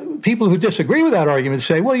 but people who disagree with that argument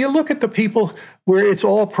say, well, you look at the people where it's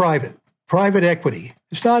all private equity.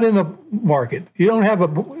 It's not in the market. You don't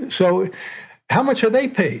have so how much are they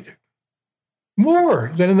paid?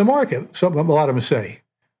 More than in the market, a lot of them say.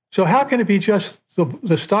 So how can it be just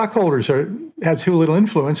the stockholders have too little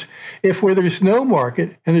influence if where there's no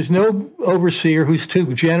market and there's no overseer who's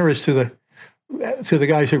too generous to the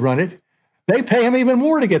guys who run it, they pay them even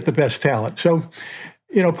more to get the best talent. So,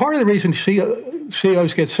 part of the reason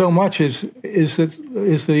CEOs get so much is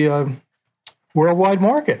the worldwide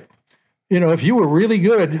market. If you were really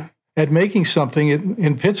good at making something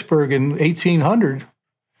in Pittsburgh in 1800,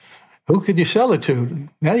 who could you sell it to?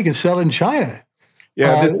 Now you can sell it in China.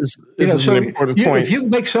 Yeah, this is an important point. If you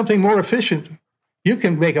make something more efficient, you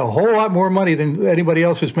can make a whole lot more money than anybody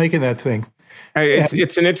else is making that thing.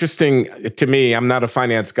 It's an interesting, to me, I'm not a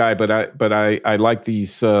finance guy, but I like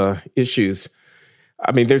these issues.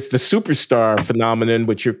 I mean, there's the superstar phenomenon,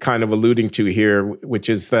 which you're kind of alluding to here, which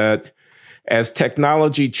is that as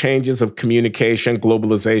technology changes of communication,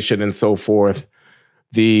 globalization, and so forth,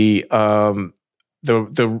 the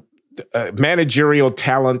managerial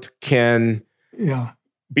talent can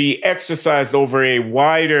be exercised over a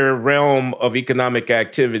wider realm of economic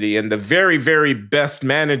activity, and the very, very best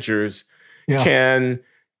managers can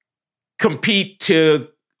compete to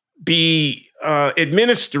be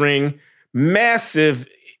administering massive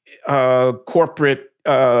corporate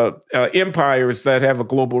empires that have a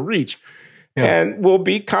global reach, and will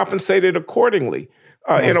be compensated accordingly.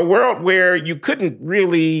 In a world where you couldn't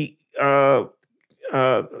really,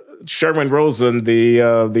 Sherwin Rosen, the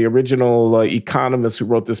original economist who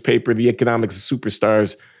wrote this paper, The Economics of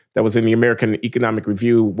Superstars, that was in the American Economic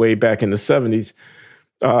Review way back in the 70s,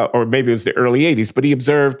 or maybe it was the early 80s, but he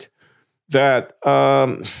observed that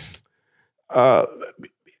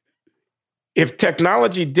if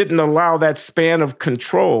technology didn't allow that span of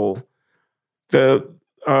control,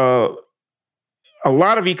 a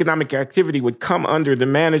lot of economic activity would come under the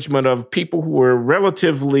management of people who were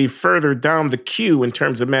relatively further down the queue in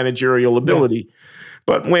terms of managerial ability. Yeah.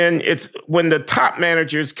 But when the top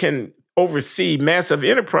managers can oversee massive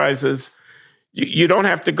enterprises, you don't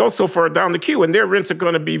have to go so far down the queue, and their rents are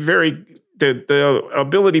going to be the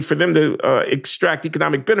ability for them to extract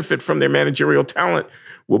economic benefit from their managerial talent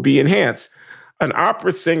will be enhanced. an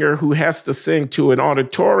opera singer who has to sing to an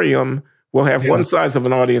auditorium will have one size of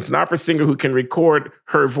an audience. An opera singer who can record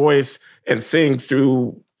her voice and sing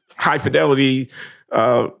through high fidelity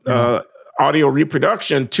audio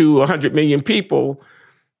reproduction to 100 million people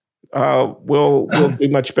will do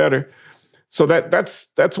much better. So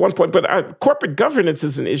that's one point. But corporate governance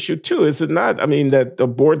is an issue too, is it not? I mean, that the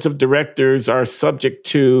boards of directors are subject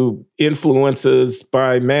to influences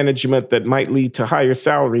by management that might lead to higher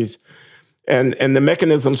salaries, and the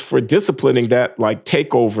mechanisms for disciplining that, like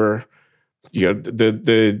takeover.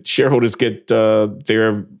 The shareholders get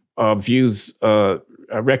their views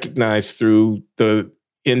recognized through the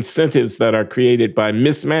incentives that are created by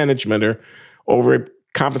mismanagement or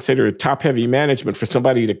overcompensated or top-heavy management for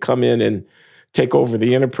somebody to come in and take over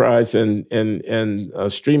the enterprise and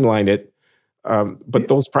streamline it. But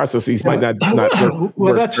those processes might not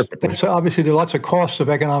work perfectly. That's obviously there are lots of costs of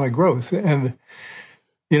economic growth. And,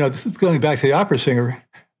 this is going back to the opera singer.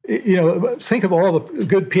 Think of all the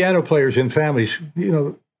good piano players in families.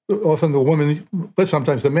 Often the woman, but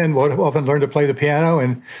sometimes the men will often learn to play the piano.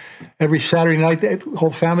 And every Saturday night, the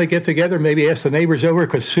whole family get together, maybe ask the neighbors over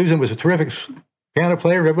because Susan was a terrific piano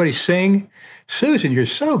player. Everybody sing. Susan, you're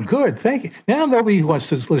so good. Thank you. Now nobody wants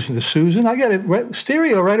to listen to Susan. I got it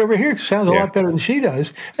stereo right over here. Sounds a lot better than she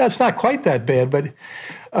does. That's not quite that bad, but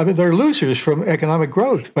I mean, they're losers from economic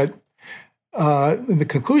growth. But in the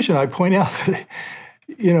conclusion, I point out that,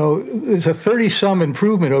 there's a 30-some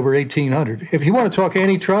improvement over 1800. If you want to talk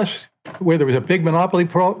antitrust, where there was a big monopoly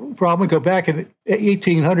problem, go back in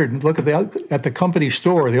 1800 and look at the company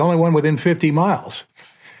store, the only one within 50 miles.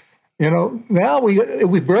 Now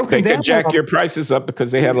we've broken down. They can jack your prices up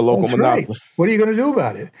because they had a local monopoly. Right. What are you going to do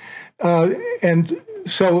about it? And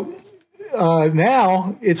so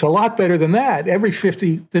now it's a lot better than that. Every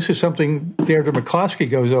 50, this is something Deirdre McCloskey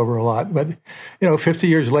goes over a lot, but 50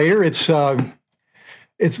 years later,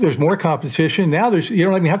 there's more competition. Now you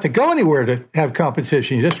don't even have to go anywhere to have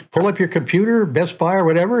competition. You just pull up your computer, Best Buy or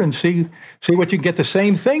whatever, and see what you can get the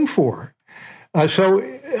same thing for. So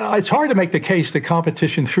it's hard to make the case that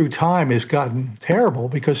competition through time has gotten terrible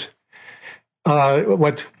because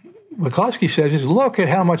what McCloskey says is look at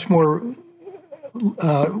how much more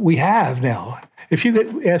we have now. If you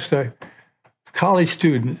could ask a college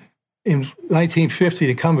student in 1950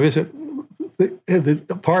 to come visit the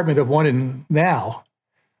apartment of one in now,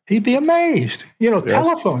 he'd be amazed.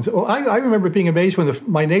 Telephones. I remember being amazed when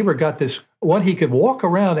my neighbor got this one. He could walk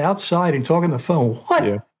around outside and talk on the phone. What?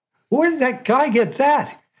 Yeah. Where did that guy get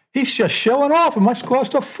that? He's just showing off. It must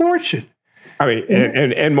cost a fortune. I mean,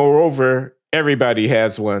 and moreover, everybody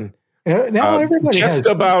has one. Now everybody just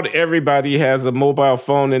about everybody has a mobile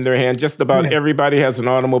phone in their hand. Just about everybody has an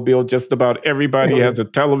automobile. Just about everybody has a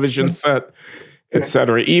television set, et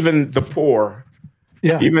cetera. Even the poor.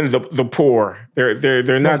 Yeah. Even the poor.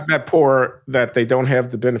 They're not that poor that they don't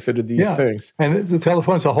have the benefit of these things. And the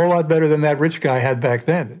telephone's a whole lot better than that rich guy had back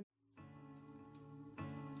then.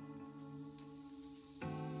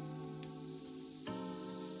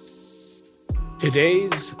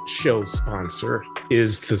 Today's show sponsor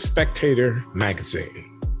is The Spectator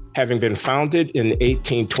magazine. Having been founded in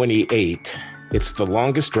 1828, it's the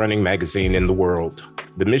longest running magazine in the world.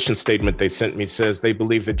 The mission statement they sent me says they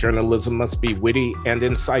believe that journalism must be witty and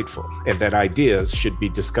insightful, and that ideas should be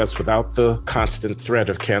discussed without the constant threat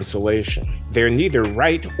of cancellation. They're neither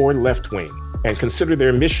right or left-wing, and consider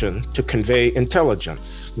their mission to convey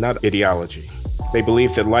intelligence, not ideology. They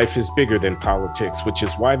believe that life is bigger than politics, which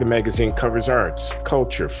is why the magazine covers arts,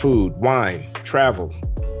 culture, food, wine, travel,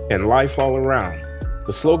 and life all around.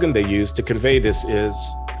 The slogan they use to convey this is,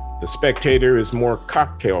 "The Spectator is more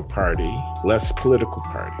cocktail party, less political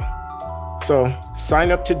party." So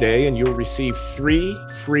sign up today and you'll receive 3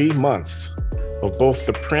 free months of both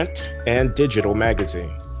the print and digital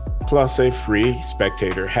magazine, plus a free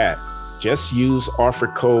Spectator hat. Just use offer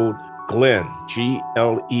code GLENN,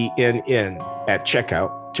 GLENN, at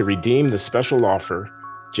checkout to redeem the special offer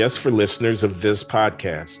just for listeners of this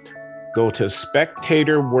podcast. Go to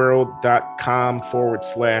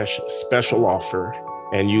spectatorworld.com/special offer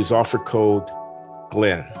and use offer code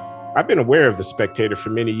GLENN. I've been aware of The Spectator for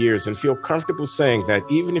many years and feel comfortable saying that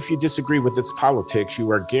even if you disagree with its politics,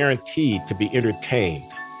 you are guaranteed to be entertained.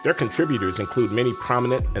 Their contributors include many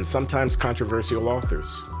prominent and sometimes controversial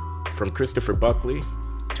authors, from Christopher Buckley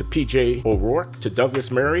to P.J. O'Rourke to Douglas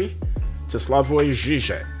Murray to Slavoj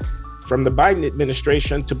Žižek, from the Biden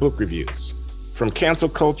administration to book reviews, from cancel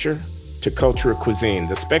culture to cultural cuisine.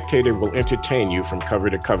 The Spectator will entertain you from cover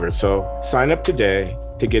to cover. So sign up today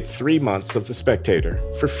to get 3 months of The Spectator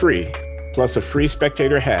for free, plus a free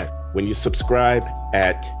Spectator hat when you subscribe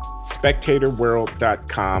at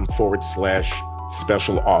spectatorworld.com/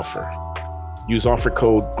 special offer. Use offer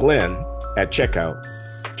code GLENN at checkout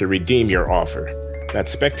to redeem your offer.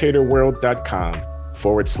 That's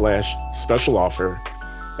spectatorworld.com/special offer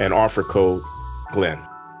and offer code GLENN.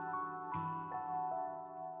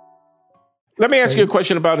 Let me ask you a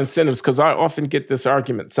question about incentives, because I often get this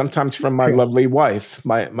argument, sometimes from my lovely wife.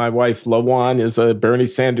 My wife, LaJuan, is a Bernie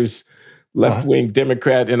Sanders left-wing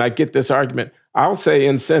Democrat, and I get this argument. I'll say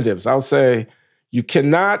incentives. I'll say you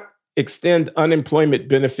cannot extend unemployment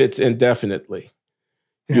benefits indefinitely.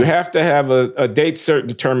 Yeah. You have to have a date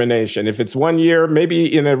certain termination. If it's 1 year,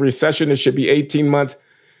 maybe in a recession, it should be 18 months.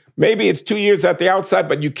 Maybe it's 2 years at the outside,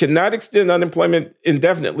 but you cannot extend unemployment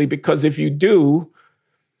indefinitely, because if you do,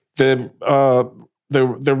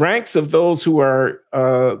 the ranks of those who are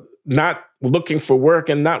not looking for work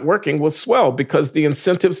and not working will swell, because the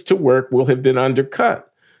incentives to work will have been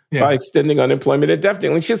undercut by extending unemployment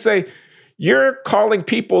indefinitely. She'll say, you're calling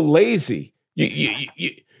people lazy.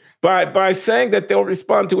 By saying that they'll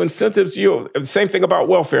respond to incentives, same thing about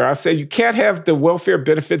welfare. I say you can't have the welfare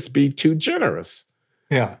benefits be too generous.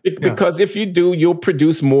 Because if you do, you'll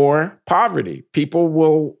produce more poverty. People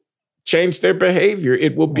will change their behavior.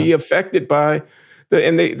 It will be affected by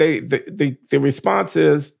the response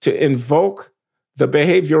is to invoke the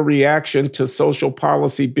behavioral reaction to social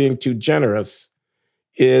policy being too generous,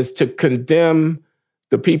 is to condemn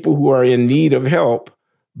the people who are in need of help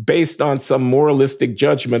based on some moralistic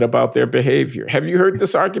judgment about their behavior. Have you heard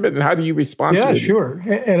this argument, and how do you respond to it? Yeah, sure.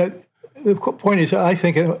 And the point is, I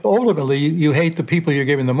think ultimately you hate the people you're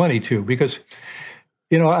giving the money to, because,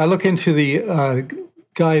 I look into the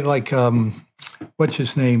guy like, what's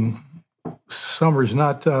his name? Summers,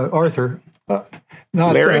 not Arthur, not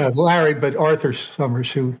Larry, but Arthur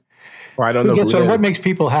Summers, who I don't know gets on what makes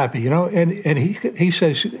people happy, and he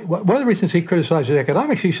says one of the reasons he criticizes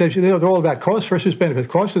economics, he says they're all about cost versus benefit.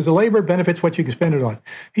 Cost is the labor, benefits what you can spend it on.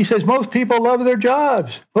 He says most people love their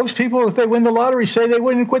jobs. Most people, if they win the lottery, say they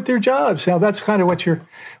wouldn't quit their jobs. Now that's kind of what your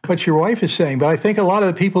wife is saying, but I think a lot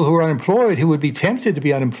of the people who are unemployed, who would be tempted to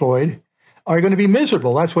be unemployed, are going to be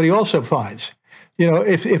miserable. That's what he also finds.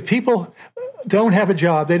 If people don't have a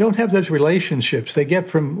job, they don't have those relationships they get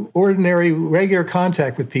from ordinary, regular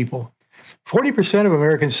contact with people. 40% of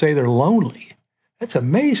Americans say they're lonely. That's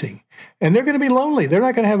amazing. And they're going to be lonely. They're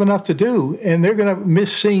not going to have enough to do, and they're going to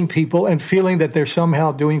miss seeing people and feeling that they're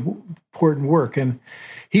somehow doing important work. And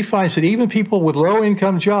he finds that even people with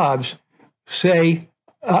low-income jobs say,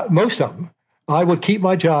 most of them, I would keep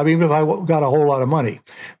my job even if I got a whole lot of money.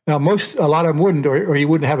 Now, a lot of them wouldn't, or you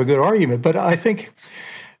wouldn't have a good argument. But I think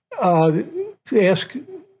to ask,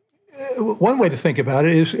 one way to think about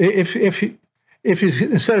it is if you,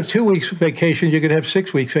 instead of 2 weeks vacation, you could have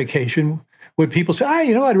 6 weeks vacation, would people say,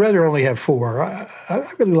 I'd rather only have 4. I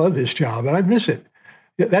really love this job and I miss it.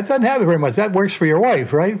 That doesn't happen very much. That works for your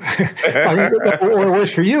wife, right? Or it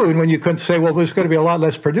works for you. And when you couldn't say, well, there's going to be a lot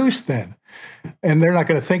less produced then. And they're not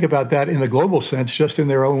going to think about that in the global sense, just in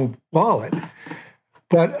their own wallet.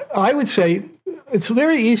 But I would say it's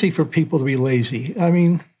very easy for people to be lazy. I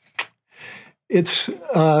mean, it's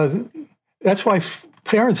that's why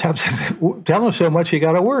parents have to tell them so much. You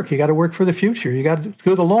got to work. You got to work for the future. You got to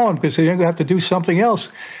do the lawn because you're going to have to do something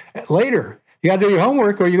else later. You got to do your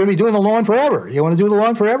homework, or you're going to be doing the lawn forever. You want to do the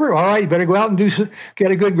lawn forever? All right, you better go out and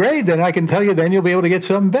get a good grade. Then I can tell you, then you'll be able to get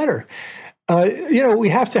something better. We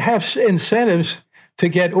have to have incentives to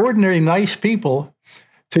get ordinary, nice people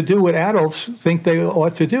to do what adults think they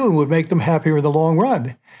ought to do and would make them happier in the long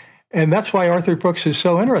run. And that's why Arthur Brooks is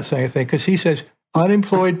so interesting, I think, because he says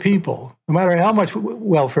unemployed people, no matter how much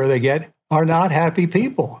welfare they get, are not happy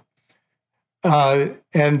people.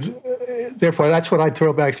 And therefore, that's what I'd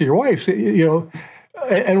throw back to your wife.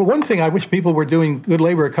 And one thing I wish people were doing, good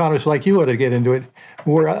labor economists like you ought to get into it,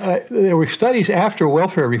 there were studies after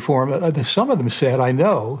welfare reform, some of them said, I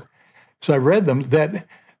know, so I read them, that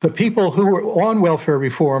the people who were on welfare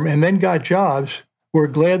reform and then got jobs were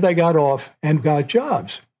glad they got off and got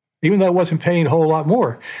jobs, even though it wasn't paying a whole lot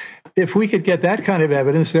more. If we could get that kind of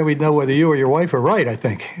evidence, then we'd know whether you or your wife are right, I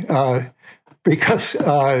think, because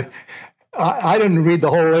I didn't read the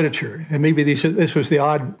whole literature, and maybe this was the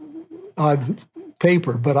odd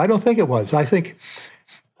paper, but I don't think it was. I think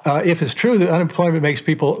if it's true that unemployment makes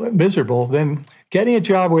people miserable, then getting a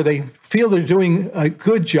job where they feel they're doing a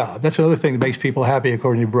good job, that's another thing that makes people happy,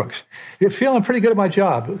 according to Brooks. You're feeling pretty good at my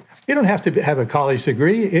job. You don't have to have a college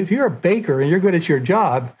degree. If you're a baker and you're good at your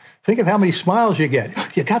job, think of how many smiles you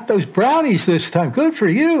get. You got those brownies this time. Good for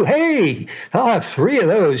you. Hey, I'll have 3 of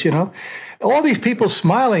those, All these people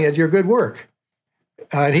smiling at your good work.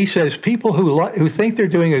 And he says people who think they're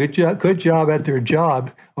doing a good job at their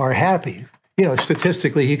job are happy.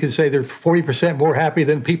 statistically, he could say they're 40% more happy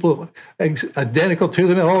than people identical to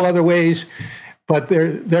them in all other ways, but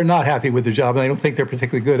they're not happy with their job, and they don't think they're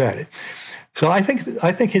particularly good at it. So I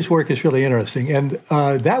think his work is really interesting, and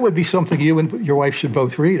that would be something you and your wife should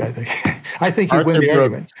both read. I think I think you win the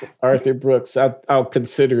argument. Arthur Brooks, I'll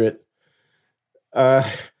consider it.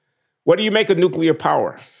 What do you make of nuclear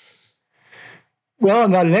power? Well,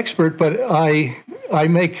 I'm not an expert, but I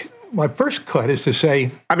make my first cut is to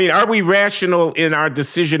say, I mean, are we rational in our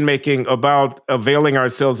decision making about availing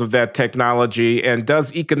ourselves of that technology, and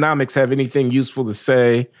does economics have anything useful to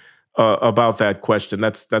say about that question?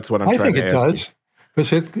 That's what I'm trying to ask. I think it does,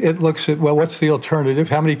 because it looks at, well, what's the alternative?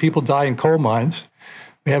 How many people die in coal mines?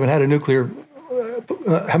 We haven't had a nuclear.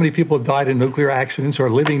 How many people have died in nuclear accidents or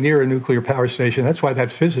living near a nuclear power station? That's why that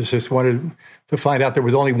physicist wanted to find out there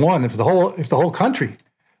was only one. If the whole country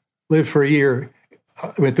lived for a year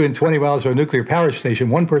within 20 miles of a nuclear power station,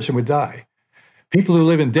 one person would die. People who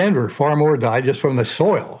live in Denver, far more died just from the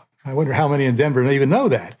soil. I wonder how many in Denver even know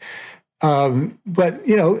that. But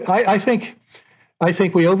I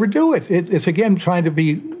think we overdo it. It's again trying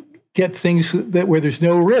to get things where there's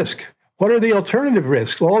no risk. What are the alternative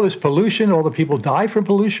risks? All this pollution, all the people die from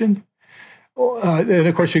pollution. And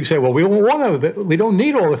of course, you can say, well, we don't want to. We don't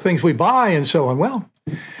need all the things we buy and so on. Well,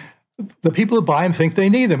 the people who buy them think they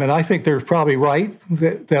need them, and I think they're probably right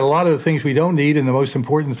that a lot of the things we don't need and the most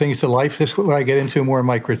important things to life. This is what I get into more in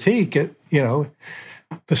my critique. The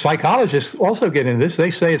psychologists also get into this.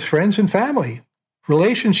 They say it's friends and family,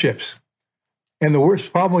 relationships, and the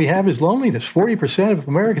worst problem we have is loneliness. 40% of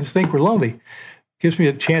Americans think we're lonely. Gives me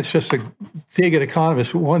a chance just to dig at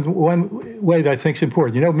economists. One way that I think is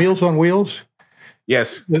important. Meals on Wheels?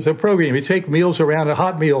 Yes. There's a program. You take meals around, a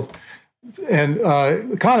hot meal, and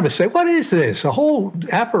economists say, what is this? A whole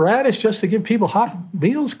apparatus just to give people hot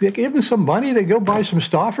meals? Give them some money, they go buy some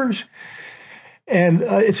Stouffer's. And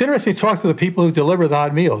it's interesting to talk to the people who deliver the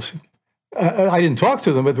hot meals. I didn't talk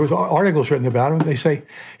to them, but there was articles written about them. They say,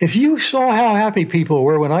 if you saw how happy people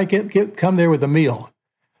were when I come there with a meal,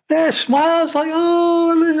 their smiles like,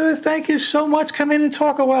 oh, Elizabeth, thank you so much. Come in and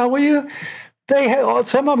talk a while, will you?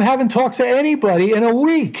 Some of them haven't talked to anybody in a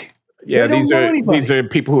week. Yeah, these are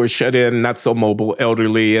people who are shut in, not so mobile,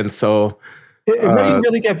 elderly, and so it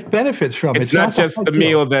really get benefits from it. It's not just the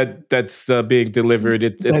meal that's being delivered.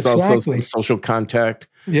 It's also some social contact.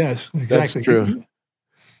 Yes, exactly. That's true.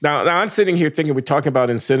 Now I'm sitting here thinking, we're talking about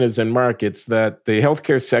incentives and markets, that the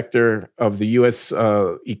healthcare sector of the U.S.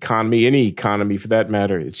 Economy, any economy for that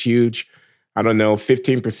matter, is huge. I don't know,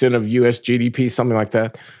 15% of U.S. GDP, something like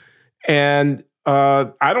that. And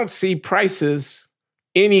I don't see prices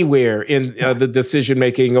anywhere in the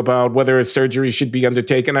decision-making about whether a surgery should be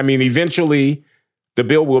undertaken. I mean, eventually the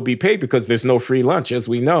bill will be paid because there's no free lunch, as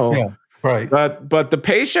we know. Yeah. Right. But the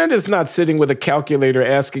patient is not sitting with a calculator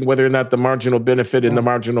asking whether or not the marginal benefit and the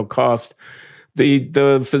marginal cost.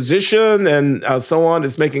 The physician and so on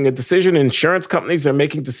is making a decision. Insurance companies are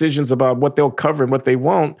making decisions about what they'll cover and what they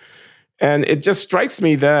won't. And it just strikes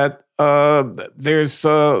me that there's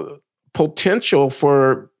potential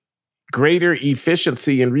for greater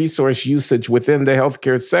efficiency and resource usage within the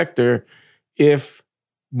healthcare sector if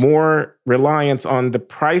more reliance on the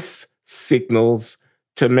price signals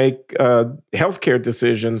to make healthcare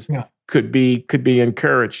decisions could be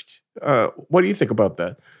encouraged. What do you think about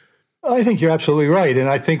that? I think you're absolutely right. And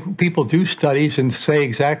I think people do studies and say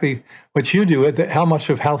exactly what you do, how much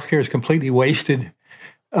of healthcare is completely wasted.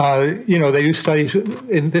 They do studies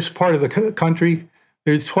in this part of the country.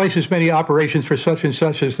 There's twice as many operations for such and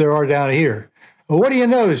such as there are down here. Well, what do you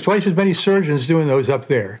know? There's twice as many surgeons doing those up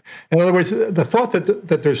there. In other words, the thought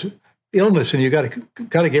that there's illness and you got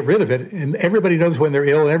to get rid of it, and everybody knows when they're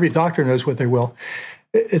ill, and every doctor knows what they will.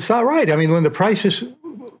 It's not right. I mean, when the price is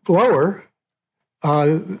lower,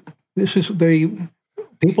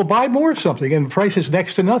 people buy more of something, and the price is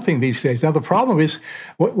next to nothing these days. Now the problem is,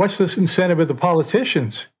 what's this incentive of the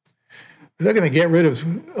politicians? They're going to get rid of,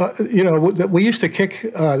 we used to kick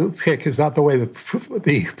is not the way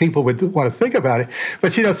the people would want to think about it,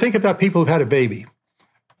 but think about people who've had a baby.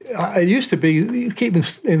 It used to be you keep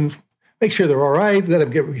in make sure they're all right, let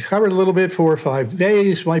them get recovered a little bit, 4 or 5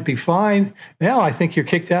 days, might be fine. Now I think you're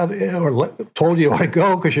kicked out or told you ought to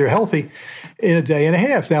go because you're healthy in a day and a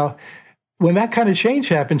half. Now, when that kind of change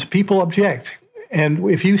happens, people object. And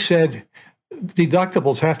if you said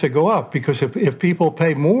deductibles have to go up because if people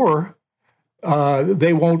pay more,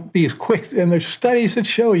 they won't be as quick. And there's studies that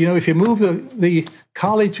show, if you move the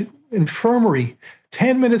college infirmary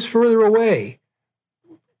 10 minutes further away,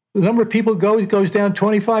 the number of people goes down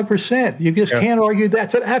 25%. You just can't argue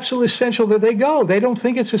that's an absolute essential that they go. They don't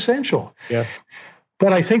think it's essential. Yeah.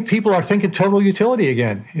 But I think people are thinking total utility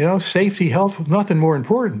again. Safety, health, nothing more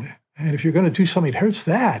important. And if you're going to do something that hurts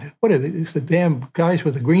that, what are they? It's the damn guys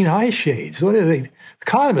with the green eye shades. What are they?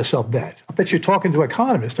 Economists, I'll bet. I bet you're talking to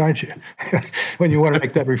economists, aren't you? When you want to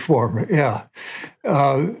make that reform. Yeah.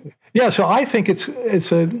 So I think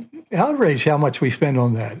it's an outrage how much we spend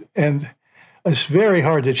on that. And it's very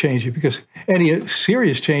hard to change it because any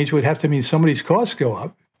serious change would have to mean somebody's costs go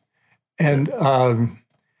up. And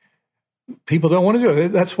people don't want to do it.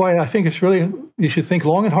 That's why I think you should think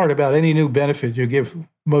long and hard about any new benefit you give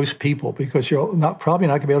most people, because you're probably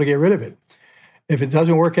not going to be able to get rid of it. If it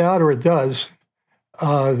doesn't work out, or it does,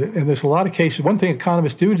 and there's a lot of cases. One thing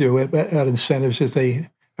economists do at incentives is they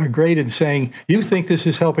are great in saying, you think this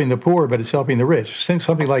is helping the poor, but it's helping the rich.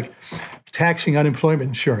 Something like taxing unemployment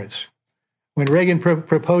insurance. When Reagan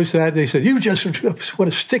proposed that, they said, you just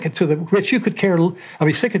want to stick it to the rich. Stick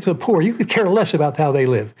it to the poor. You could care less about how they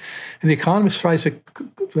live. And the economist tries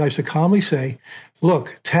to calmly say,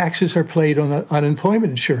 look, taxes are paid on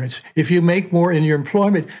unemployment insurance. If you make more in your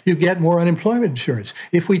employment, you get more unemployment insurance.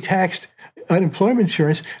 If we taxed unemployment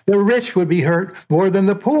insurance, the rich would be hurt more than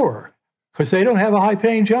the poor because they don't have a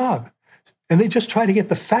high-paying job. And they just try to get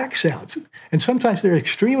the facts out. And sometimes they're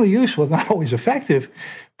extremely useful, not always effective.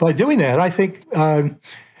 By doing that, I think, and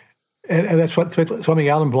that's something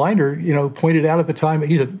Alan Blinder, pointed out at the time.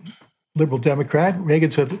 He's a liberal Democrat.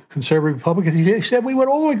 Reagan's a conservative Republican. He said we would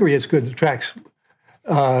all agree it's good to tax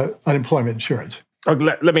unemployment insurance.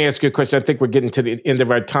 Let me ask you a question. I think we're getting to the end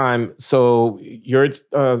of our time. So your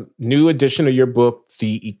new edition of your book,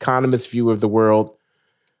 The Economist's View of the World,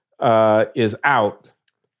 is out.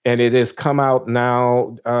 And it has come out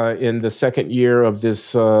now in the second year of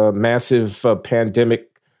this massive pandemic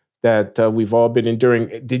that we've all been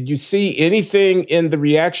enduring. Did you see anything in the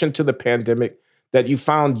reaction to the pandemic that you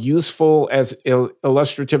found useful as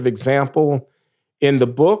illustrative example in the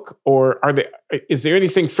book? Or is there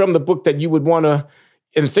anything from the book that you would want to,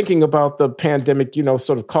 in thinking about the pandemic,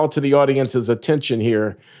 sort of call to the audience's attention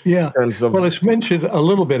here? Yeah. In terms of, well, it's mentioned a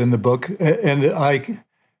little bit in the book, and I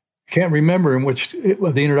can't remember in which the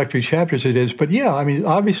introductory chapters it is. But yeah,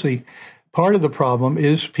 obviously part of the problem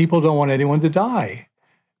is people don't want anyone to die.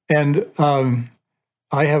 And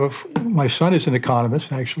I have my son is an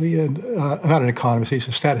economist, actually, and not an economist, he's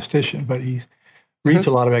a statistician, but he reads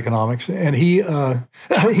a lot of economics. And he's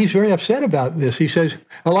very upset about this. He says,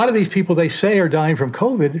 a lot of these people they say are dying from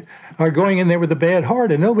COVID are going in there with a bad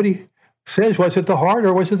heart, and nobody says, was it the heart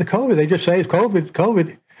or was it the COVID? They just say it's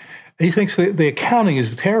COVID. He thinks the accounting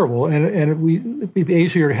is terrible, and it'd be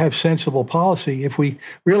easier to have sensible policy if we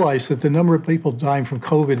realize that the number of people dying from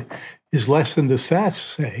COVID is less than the stats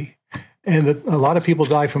say, and that a lot of people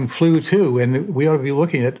die from flu too. And we ought to be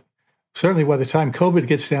looking at, certainly by the time COVID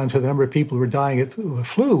gets down to the number of people who are dying of the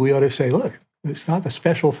flu, we ought to say, look, it's not a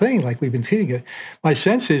special thing like we've been treating it. My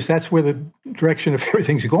sense is that's where the direction of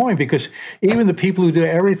everything's going, because even the people who do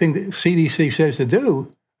everything the CDC says to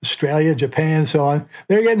do, Australia, Japan, so on,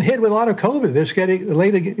 they're getting hit with a lot of COVID. They're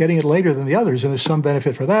getting it later than the others, and there's some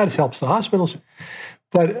benefit for that. It helps the hospitals.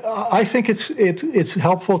 But I think it's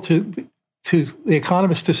helpful to the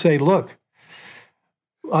economists to say, look,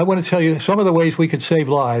 I want to tell you some of the ways we could save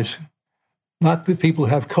lives, not the people who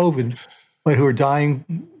have COVID, but who are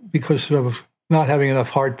dying because of not having enough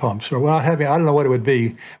heart pumps or not having, I don't know what it would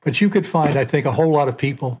be, but you could find, I think, a whole lot of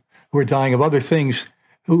people who are dying of other things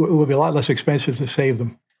who would be a lot less expensive to save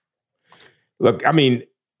them. Look,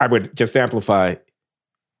 I would just amplify.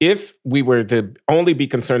 If we were to only be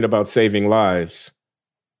concerned about saving lives,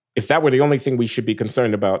 if that were the only thing we should be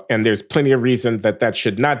concerned about, and there's plenty of reason that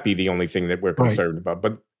should not be the only thing that we're concerned about,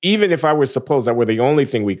 but even if I were suppose that were the only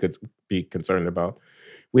thing we could be concerned about,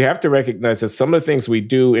 we have to recognize that some of the things we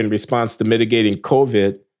do in response to mitigating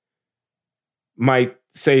COVID might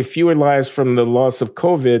save fewer lives from the loss of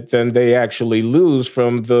COVID than they actually lose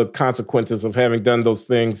from the consequences of having done those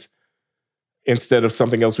things instead of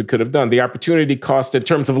something else we could have done. The opportunity cost in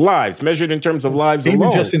terms of lives, measured in terms of lives even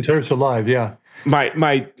alone. Just in terms of lives, yeah. Might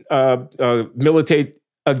militate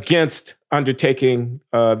against undertaking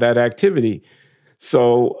that activity.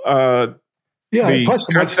 So, plus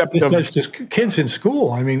the concept it does to kids in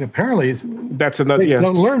school. Apparently, that's another. They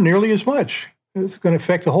don't learn nearly as much. It's going to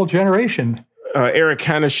affect a whole generation. Eric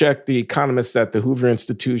Hanushek, the economist at the Hoover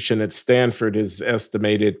Institution at Stanford, has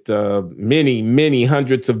estimated many, many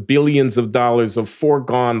hundreds of billions of dollars of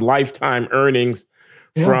foregone lifetime earnings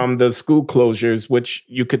from the school closures, which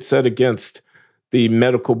you could set against the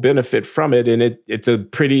medical benefit from it. And it's a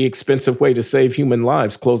pretty expensive way to save human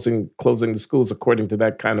lives, closing the schools, according to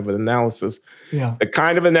that kind of an analysis. Yeah. The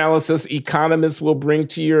kind of analysis economists will bring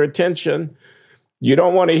to your attention You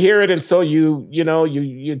don't want to hear it, and so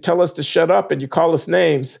you tell us to shut up and you call us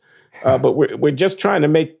names. But we're just trying to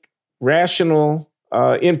make rational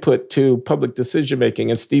input to public decision making.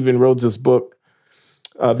 And Stephen Rhodes's book,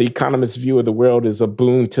 The Economist's View of the World, is a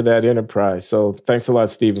boon to that enterprise. So thanks a lot,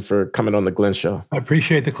 Stephen, for coming on the Glenn Show. I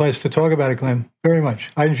appreciate the class to talk about it, Glenn, very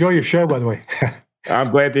much. I enjoy your show, by the way.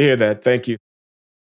 I'm glad to hear that. Thank you.